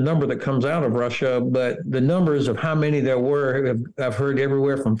trust a number that comes out of Russia, but the numbers of how many there were, I've heard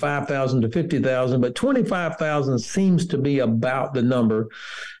everywhere from 5,000 to 50,000, but 25,000 seems to be about the number.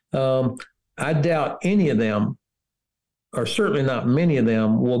 I doubt any of them, or certainly not many of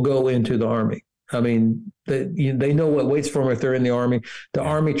them, will go into the army. I mean, they know what waits for them if they're in the army. The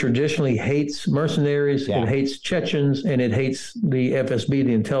army traditionally hates mercenaries, it hates Chechens, and it hates the FSB,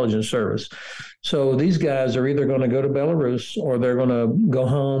 the intelligence service. So these guys are either going to go to Belarus, or they're going to go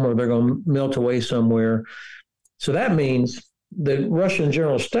home, or they're going to melt away somewhere. So that means the Russian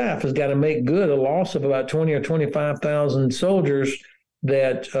general staff has got to make good a loss of about 20 or 25,000 soldiers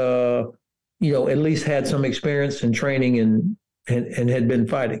that at least had some experience and training and had been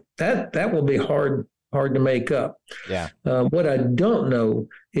fighting. That will be hard to make up. Yeah. What I don't know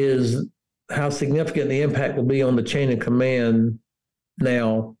is how significant the impact will be on the chain of command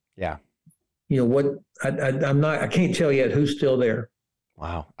now. Yeah. I can't tell yet who's still there.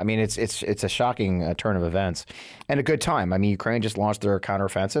 Wow. I mean, it's a shocking turn of events and a good time. I mean, Ukraine just launched their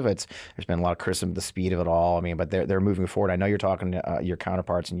counteroffensive. There's been a lot of criticism of the speed of it all. I mean, but they're moving forward. I know you're talking to your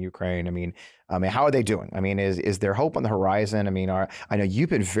counterparts in Ukraine. I mean, how are they doing? I mean, is there hope on the horizon? I mean, I know you've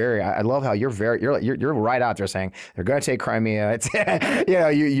been I love how you're right out there saying they're going to take Crimea. It's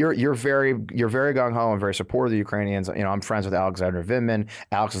you're very gung ho and very supportive of the Ukrainians. I'm friends with Alexander Vindman.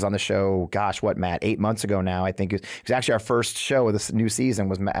 Alex was on the show. Gosh, what, Matt? 8 months ago now. I think it was actually our first show of this new season.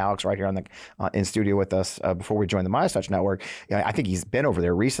 Was Alex right here in studio with us before we joined the Midas Touch Network? I think he's been over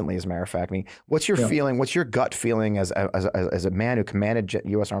there recently. As a matter of fact, I mean, what's your feeling? What's your gut feeling as a man who commanded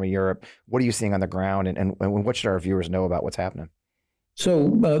U.S. Army Europe? What are you seeing on the ground, and what should our viewers know about what's happening?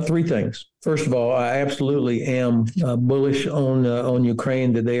 So 3 things. First of all, I absolutely am bullish on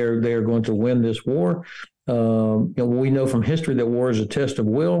Ukraine, that they are going to win this war. We know from history that war is a test of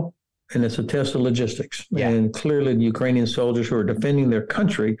will, and it's a test of logistics. Yeah. And clearly the Ukrainian soldiers who are defending their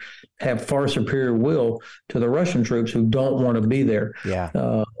country have far superior will to the Russian troops who don't want to be there. Yeah.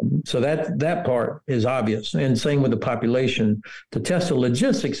 So that part is obvious. And same with the population. The test of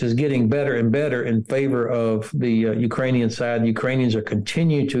logistics is getting better and better in favor of the Ukrainian side. The Ukrainians are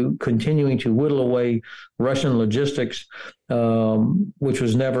continuing to whittle away Russian logistics, which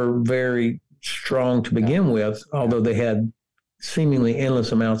was never very strong to begin with, although they had seemingly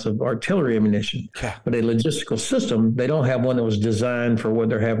endless amounts of artillery ammunition. Yeah. But a logistical system, they don't have one that was designed for what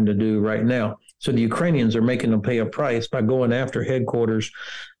they're having to do right now. So the Ukrainians are making them pay a price by going after headquarters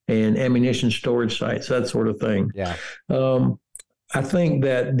and ammunition storage sites, that sort of thing. Yeah. I think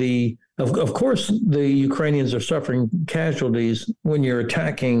that of course, the Ukrainians are suffering casualties when you're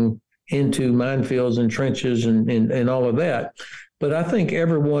attacking into minefields and trenches and all of that. But I think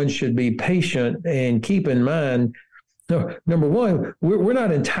everyone should be patient and keep in mind, number one, we're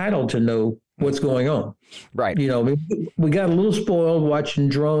not entitled to know what's going on. Right. We got a little spoiled watching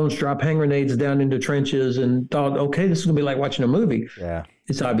drones drop hand grenades down into trenches and thought, okay, this is going to be like watching a movie. Yeah.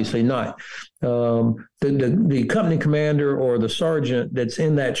 It's obviously not. The company commander or the sergeant that's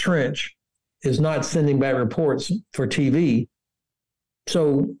in that trench is not sending back reports for TV.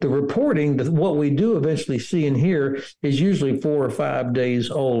 So the reporting, what we do eventually see and hear, is usually 4 or 5 days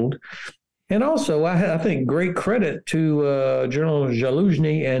old. And also, I think great credit to General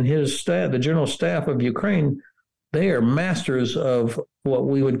Zaluzhny and his staff, the general staff of Ukraine. They are masters of what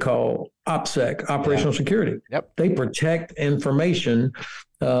we would call OPSEC, operational security. Yep. They protect information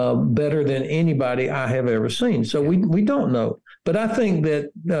better than anybody I have ever seen. So we don't know. But I think that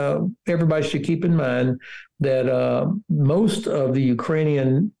everybody should keep in mind that most of the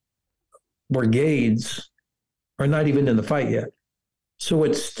Ukrainian brigades are not even in the fight yet. So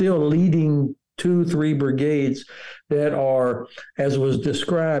it's still leading 2-3 brigades that are, as was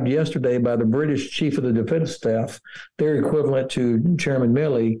described yesterday by the British Chief of the Defense Staff, they're equivalent to Chairman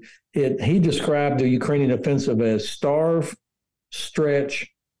Milley. He described the Ukrainian offensive as starve, stretch,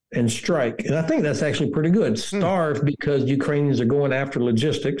 and strike. And I think that's actually pretty good. Starve because Ukrainians are going after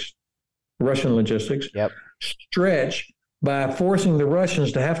logistics, Russian logistics. Yep. Stretch by forcing the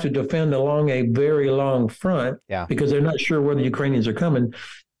Russians to have to defend along a very long front because they're not sure where the Ukrainians are coming.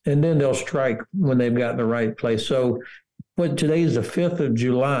 And then they'll strike when they've gotten the right place. So today is the 5th of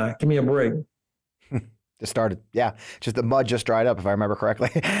July. Give me a break. Just started. Yeah. Just the mud just dried up, if I remember correctly.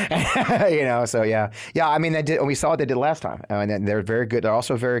 So yeah. I mean, we saw what they did last time. And they're very good. They're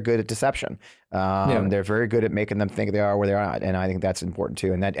also very good at deception. They're very good at making them think they are where they're not. And I think that's important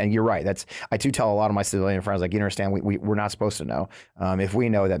too. And you're right. I do tell a lot of my civilian friends, like, you understand, we're not supposed to know. If we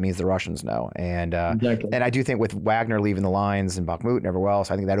know, that means the Russians know. And exactly. And I do think with Wagner leaving the lines and Bakhmut and everywhere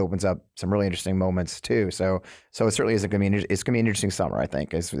else, I think that opens up some really interesting moments too. So it certainly is going to be an interesting summer, I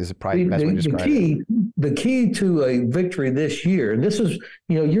think, is probably the best way to describe it. The key to a victory this year, and this is,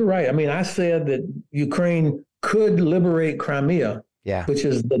 you're right. I mean, I said that Ukraine could liberate Crimea, which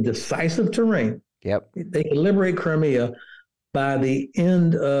is the decisive terrain. Yep. They could liberate Crimea by the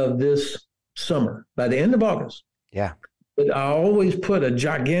end of this summer, by the end of August. Yeah. But I always put a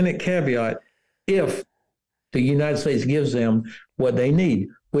gigantic caveat if the United States gives them what they need,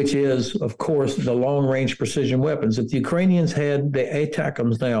 which is, of course, the long-range precision weapons. If the Ukrainians had the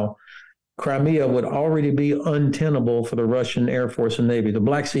ATACMS now, Crimea would already be untenable for the Russian Air Force and Navy. The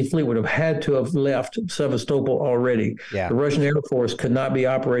Black Sea Fleet would have had to have left Sevastopol already. Yeah. The Russian Air Force could not be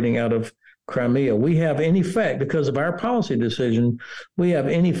operating out of Crimea. We have, in effect, because of our policy decision, we have,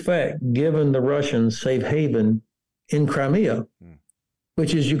 in effect, given the Russians safe haven in Crimea,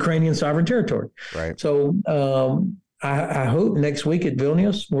 which is Ukrainian sovereign territory. Right. So I hope next week at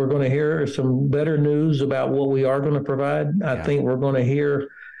Vilnius, we're going to hear some better news about what we are going to provide. I think we're going to hear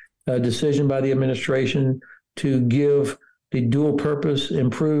a decision by the administration to give the dual purpose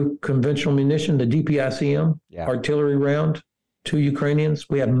improved conventional munition, the DPICM, artillery round, to Ukrainians.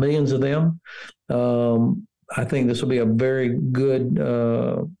 We have millions of them. I think this will be a very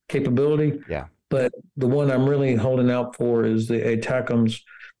good capability. Yeah. But the one I'm really holding out for is the ATACMS.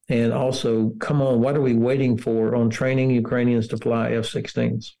 And also, come on, what are we waiting for on training Ukrainians to fly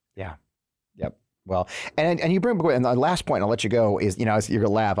F-16s? Yeah. Yep. Well, and you bring up, and the last point, I'll let you go, is, you're going to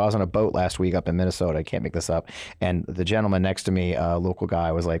laugh. I was on a boat last week up in Minnesota. I can't make this up. And the gentleman next to me, a local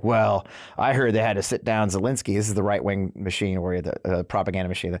guy, was like, well, I heard they had to sit down Zelensky. This is the right-wing machine, or the propaganda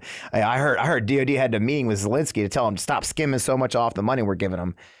machine. I heard DOD had a meeting with Zelensky to tell him to stop skimming so much off the money we're giving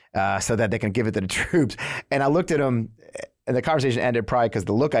him so that they can give it to the troops. And I looked at him, and the conversation ended probably because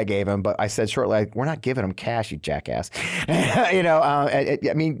the look I gave him, but I said shortly, like, we're not giving them cash, you jackass.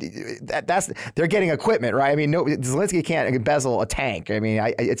 I mean, they're getting equipment, right? I mean, Zelensky can't embezzle a tank. I mean,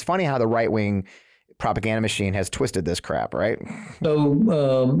 it's funny how the right-wing propaganda machine has twisted this crap, right?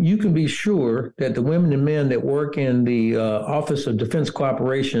 So you can be sure that the women and men that work in the Office of Defense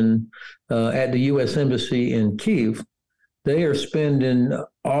Cooperation at the U.S. Embassy in Kyiv, they are spending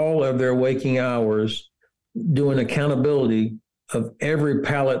all of their waking hours doing accountability of every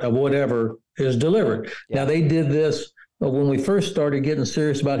pallet of whatever is delivered. Yeah. Now, they did this when we first started getting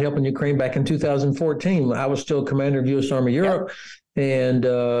serious about helping Ukraine back in 2014. I was still commander of U.S. Army Europe, and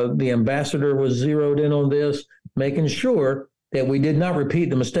the ambassador was zeroed in on this, making sure that we did not repeat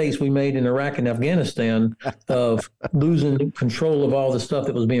the mistakes we made in Iraq and Afghanistan of losing control of all the stuff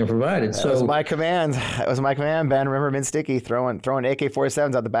that was being provided. That was my command. That was my command, Ben. Remember Min Sticky throwing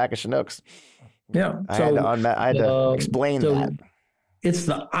AK-47s out the back of Chinooks. Yeah. I had to explain that. it's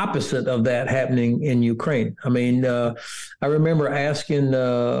the opposite of that happening in Ukraine. I mean, I remember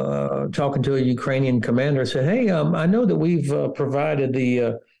talking to a Ukrainian commander, said, "Hey, I know that we've provided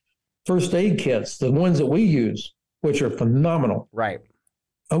the first aid kits, the ones that we use, which are phenomenal. Right.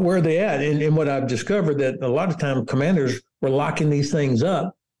 Where are they at?" And what I've discovered that a lot of times commanders were locking these things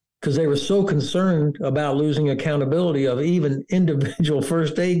up because they were so concerned about losing accountability of even individual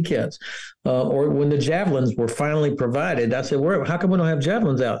first aid kits. Or when the javelins were finally provided, I said, how come we don't have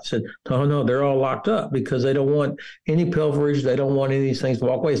javelins out? I said, no, they're all locked up because they don't want any pilferage. They don't want any of these things to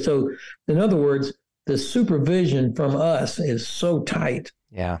walk away. So in other words, the supervision from us is so tight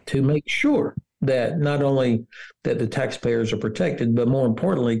to make sure that not only that the taxpayers are protected, but more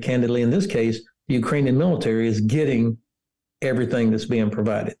importantly, candidly, in this case, the Ukrainian military is getting everything that's being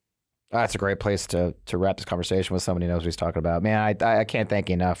provided. That's a great place to wrap this conversation with somebody who knows what he's talking about. Man, I can't thank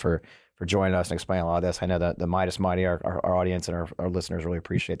you enough for joining us and explaining a lot of this. I know that the Midas Mighty, our audience and our listeners really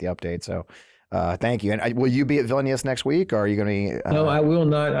appreciate the update. So thank you. And will you be at Vilnius next week, or are you going to be? No, I will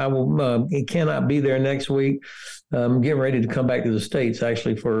not. I will. Cannot be there next week. I'm getting ready to come back to the States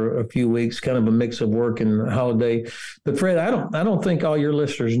actually for a few weeks, kind of a mix of work and holiday. But Fred, I don't think all your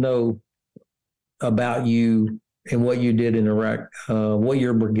listeners know about you and what you did in Iraq, what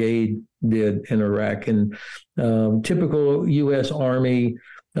your brigade did in Iraq. And typical U.S. Army,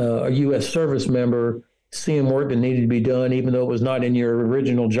 a U.S. service member, seeing work that needed to be done, even though it was not in your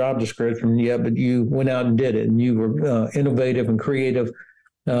original job description yet, but you went out and did it. And you were innovative and creative,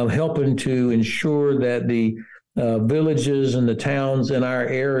 helping to ensure that the villages and the towns in our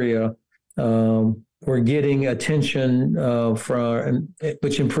area were getting attention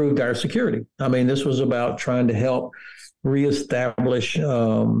which improved our security. I mean, this was about trying to help reestablish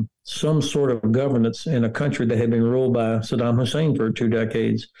some sort of governance in a country that had been ruled by Saddam Hussein for 2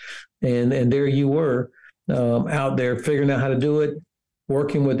 decades. And there you were out there figuring out how to do it,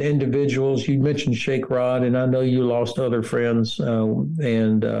 working with individuals. You mentioned Sheikh Rod, and I know you lost other friends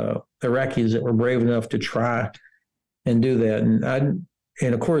and Iraqis that were brave enough to try and do that.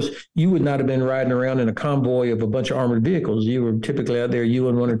 And of course, you would not have been riding around in a convoy of a bunch of armored vehicles. You were typically out there, you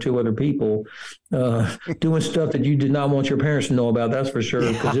and 1 or 2 other people, doing stuff that you did not want your parents to know about. That's for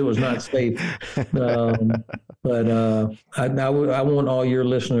sure, because it was not safe. But I want all your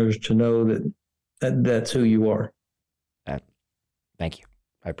listeners to know that's who you are. Thank you.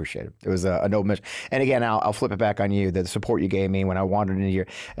 I appreciate it. It was a noble mission. And again, I'll flip it back on you, the support you gave me when I wandered into your,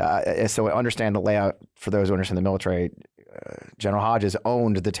 so I understand the layout for those who understand the military. General Hodges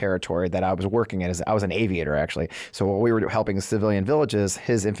owned the territory that I was working in. I was an aviator, actually. So while we were helping civilian villages,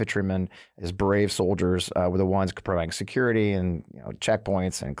 his infantrymen, his brave soldiers were the ones providing security and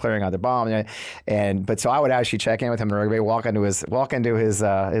checkpoints and clearing out the bomb. But so I would actually check in with him and everybody walk into his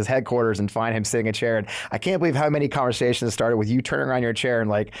headquarters and find him sitting in a chair. And I can't believe how many conversations started with you turning around your chair and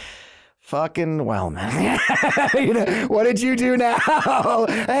like, fucking Wellman. What did you do now?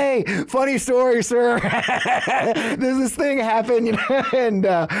 Hey, funny story, sir. This thing happened, and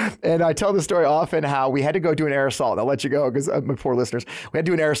I tell the story often how we had to go do an air assault. I'll let you go because my poor listeners. We had to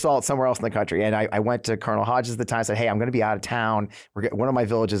do an air assault somewhere else in the country, and I went to Colonel Hodges at the time. And said, "Hey, I'm going to be out of town. One of my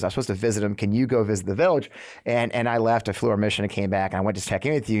villages. I'm supposed to visit him. Can you go visit the village?" And I left. I flew our mission and came back. And I went to check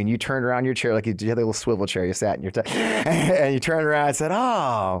in with you, and you turned around your chair like you had a little swivel chair. You sat in your and you turned around and said,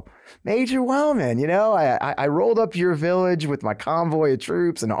 "Oh, Major Wellman, I rolled up to your village with my convoy of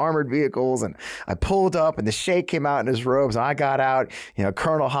troops and armored vehicles, and I pulled up, and the Sheikh came out in his robes, and I got out,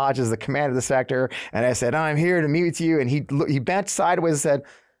 Colonel Hodges, the commander of the sector, and I said, I'm here to meet with you, and he bent sideways and said,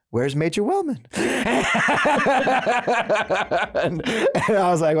 where's Major Wellman? and I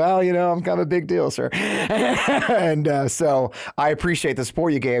was like, well, I'm kind of a big deal, sir. and so I appreciate the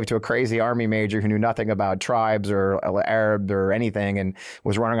support you gave to a crazy Army major who knew nothing about tribes or Arab or anything and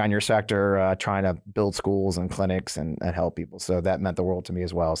was running on your sector trying to build schools and clinics and help people. So that meant the world to me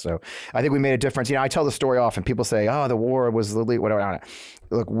as well. So I think we made a difference. I tell the story often. People say, oh, the war was the lead, whatever.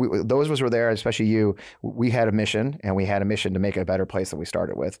 Look, those of us were there, especially you. We had a mission, and we had a mission to make it a better place than we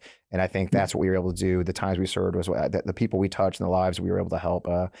started with. And I think that's what we were able to do. The times we served was the people we touched and the lives we were able to help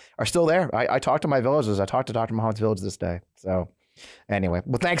are still there. I talk to my villagers. I talk to Dr. Muhammad's village this day. So anyway,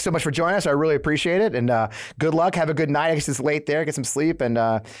 well, thanks so much for joining us. I really appreciate it. And good luck. Have a good night. I guess it's late there. Get some sleep. And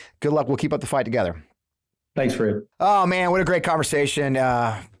good luck. We'll keep up the fight together. Thanks, Fred. Oh, man, what a great conversation.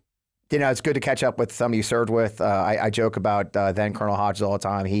 It's good to catch up with somebody you served with. I joke about then Colonel Hodges all the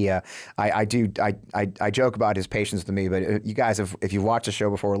time. I joke about his patience with me, but you guys, if you've watched the show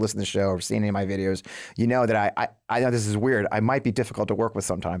before or listened to the show or seen any of my videos, you know that I know this is weird. I might be difficult to work with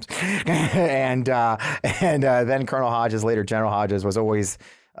sometimes. and then Colonel Hodges, later General Hodges, was always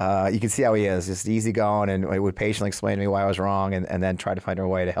You can see how he is, just easygoing, and he would patiently explain to me why I was wrong, and then try to find a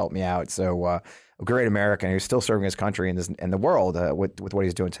way to help me out. So a great American who's still serving his country and the world with what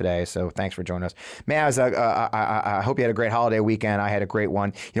he's doing today. So thanks for joining us, Maz. I hope you had a great holiday weekend. I had a great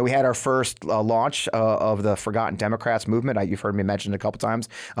one. We had our first launch of the Forgotten Democrats movement. You've heard me mention it a couple times.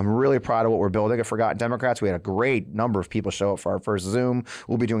 I'm really proud of what we're building at Forgotten Democrats. We had a great number of people show up for our first Zoom.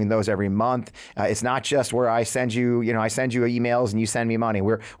 We'll be doing those every month. It's not just where I send you emails and you send me money.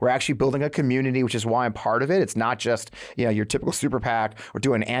 We're actually building a community, which is why I'm part of it. It's not just your typical super PAC. We're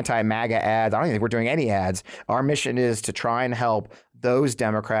doing anti-MAGA ads. I don't even think we're doing any ads. Our mission is to try and help those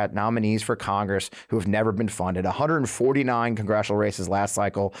Democrat nominees for Congress who have never been funded. 149 congressional races last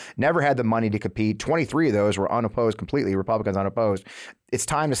cycle, never had the money to compete. 23 of those were unopposed, completely Republicans unopposed. It's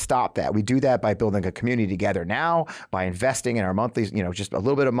time to stop that. We do that by building a community together now, by investing in our monthly, just a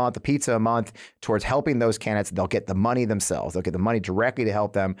little bit a month, a pizza a month, towards helping those candidates. They'll get the money themselves. They'll get the money directly to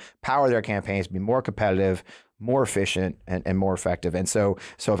help them power their campaigns, be more competitive, more efficient, and more effective. And so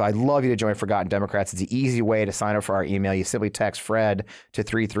if I'd love you to join Forgotten Democrats, it's the easy way to sign up for our email. You simply text Fred to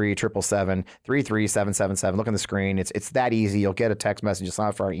 33777, 33777. Look on the screen. It's that easy. You'll get a text message. You'll sign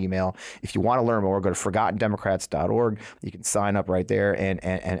up for our email. If you want to learn more, go to forgottendemocrats.org. You can sign up right there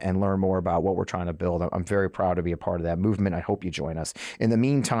and learn more about what we're trying to build. I'm very proud to be a part of that movement. I hope you join us. In the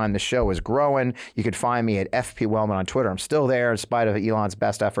meantime, the show is growing. You can find me at FP Wellman on Twitter. I'm still there in spite of Elon's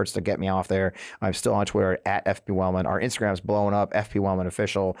best efforts to get me off there. I'm still on Twitter at FP Wellman. Our Instagram's blowing up, FP Wellman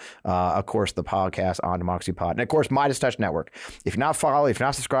Official. Of course, the podcast on Democracy Pod. And of course, Midas Touch Network. If you're not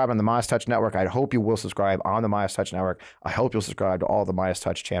subscribed on the Midas Touch Network, I hope you will subscribe on the Midas Touch Network. I hope you'll subscribe to all the Midas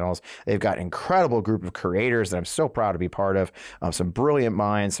Touch channels. They've got an incredible group of creators that I'm so proud to be part of. Some brilliant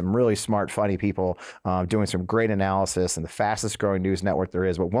minds, some really smart, funny people doing some great analysis, and the fastest growing news network there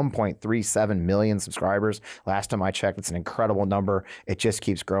is. With 1.37 million subscribers last time I checked, it's an incredible number. It just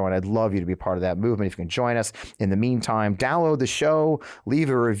keeps growing. I'd love you to be part of that movement if you can join us. In the meantime, download the show, leave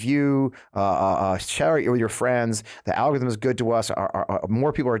a review, share it with your friends. The algorithm is good to us.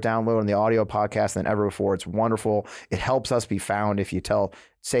 More people are downloading the audio podcast than ever before. It's wonderful. It helps us be found if you tell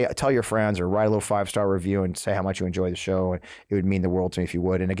your friends or write a little 5-star review and say how much you enjoy the show. And it would mean the world to me if you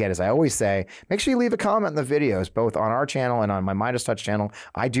would. And again, as I always say, make sure you leave a comment in the videos, both on our channel and on my Midas Touch channel.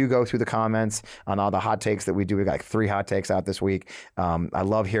 I do go through the comments on all the hot takes that we do. We got like 3 hot takes out this week. I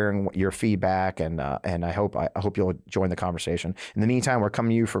love hearing your feedback, and I hope you'll join the conversation. In the meantime, we're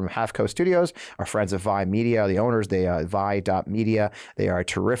coming to you from Half Coast Studios. Our friends at Vi Media, the owners, they Vi.media. They are a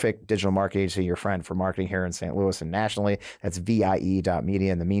terrific digital marketing agency, your friend for marketing here in St. Louis and nationally. That's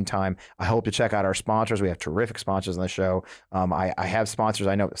VIE.media. In the meantime, I hope to check out our sponsors. We have terrific sponsors on the show. I have sponsors.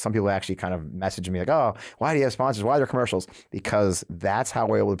 I know some people actually kind of message me like, oh, why do you have sponsors? Why are there commercials? Because that's how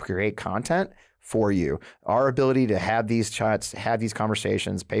we're able to create content for you. Our ability to have these chats, have these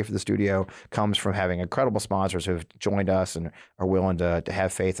conversations, pay for the studio comes from having incredible sponsors who've joined us and are willing to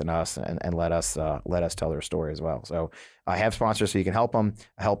have faith in us and let us tell their story as well. So I have sponsors so you can help them,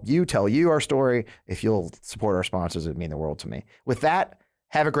 help you tell you our story. If you'll support our sponsors, it would mean the world to me. With that,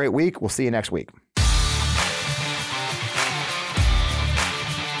 have a great week. We'll see you next week.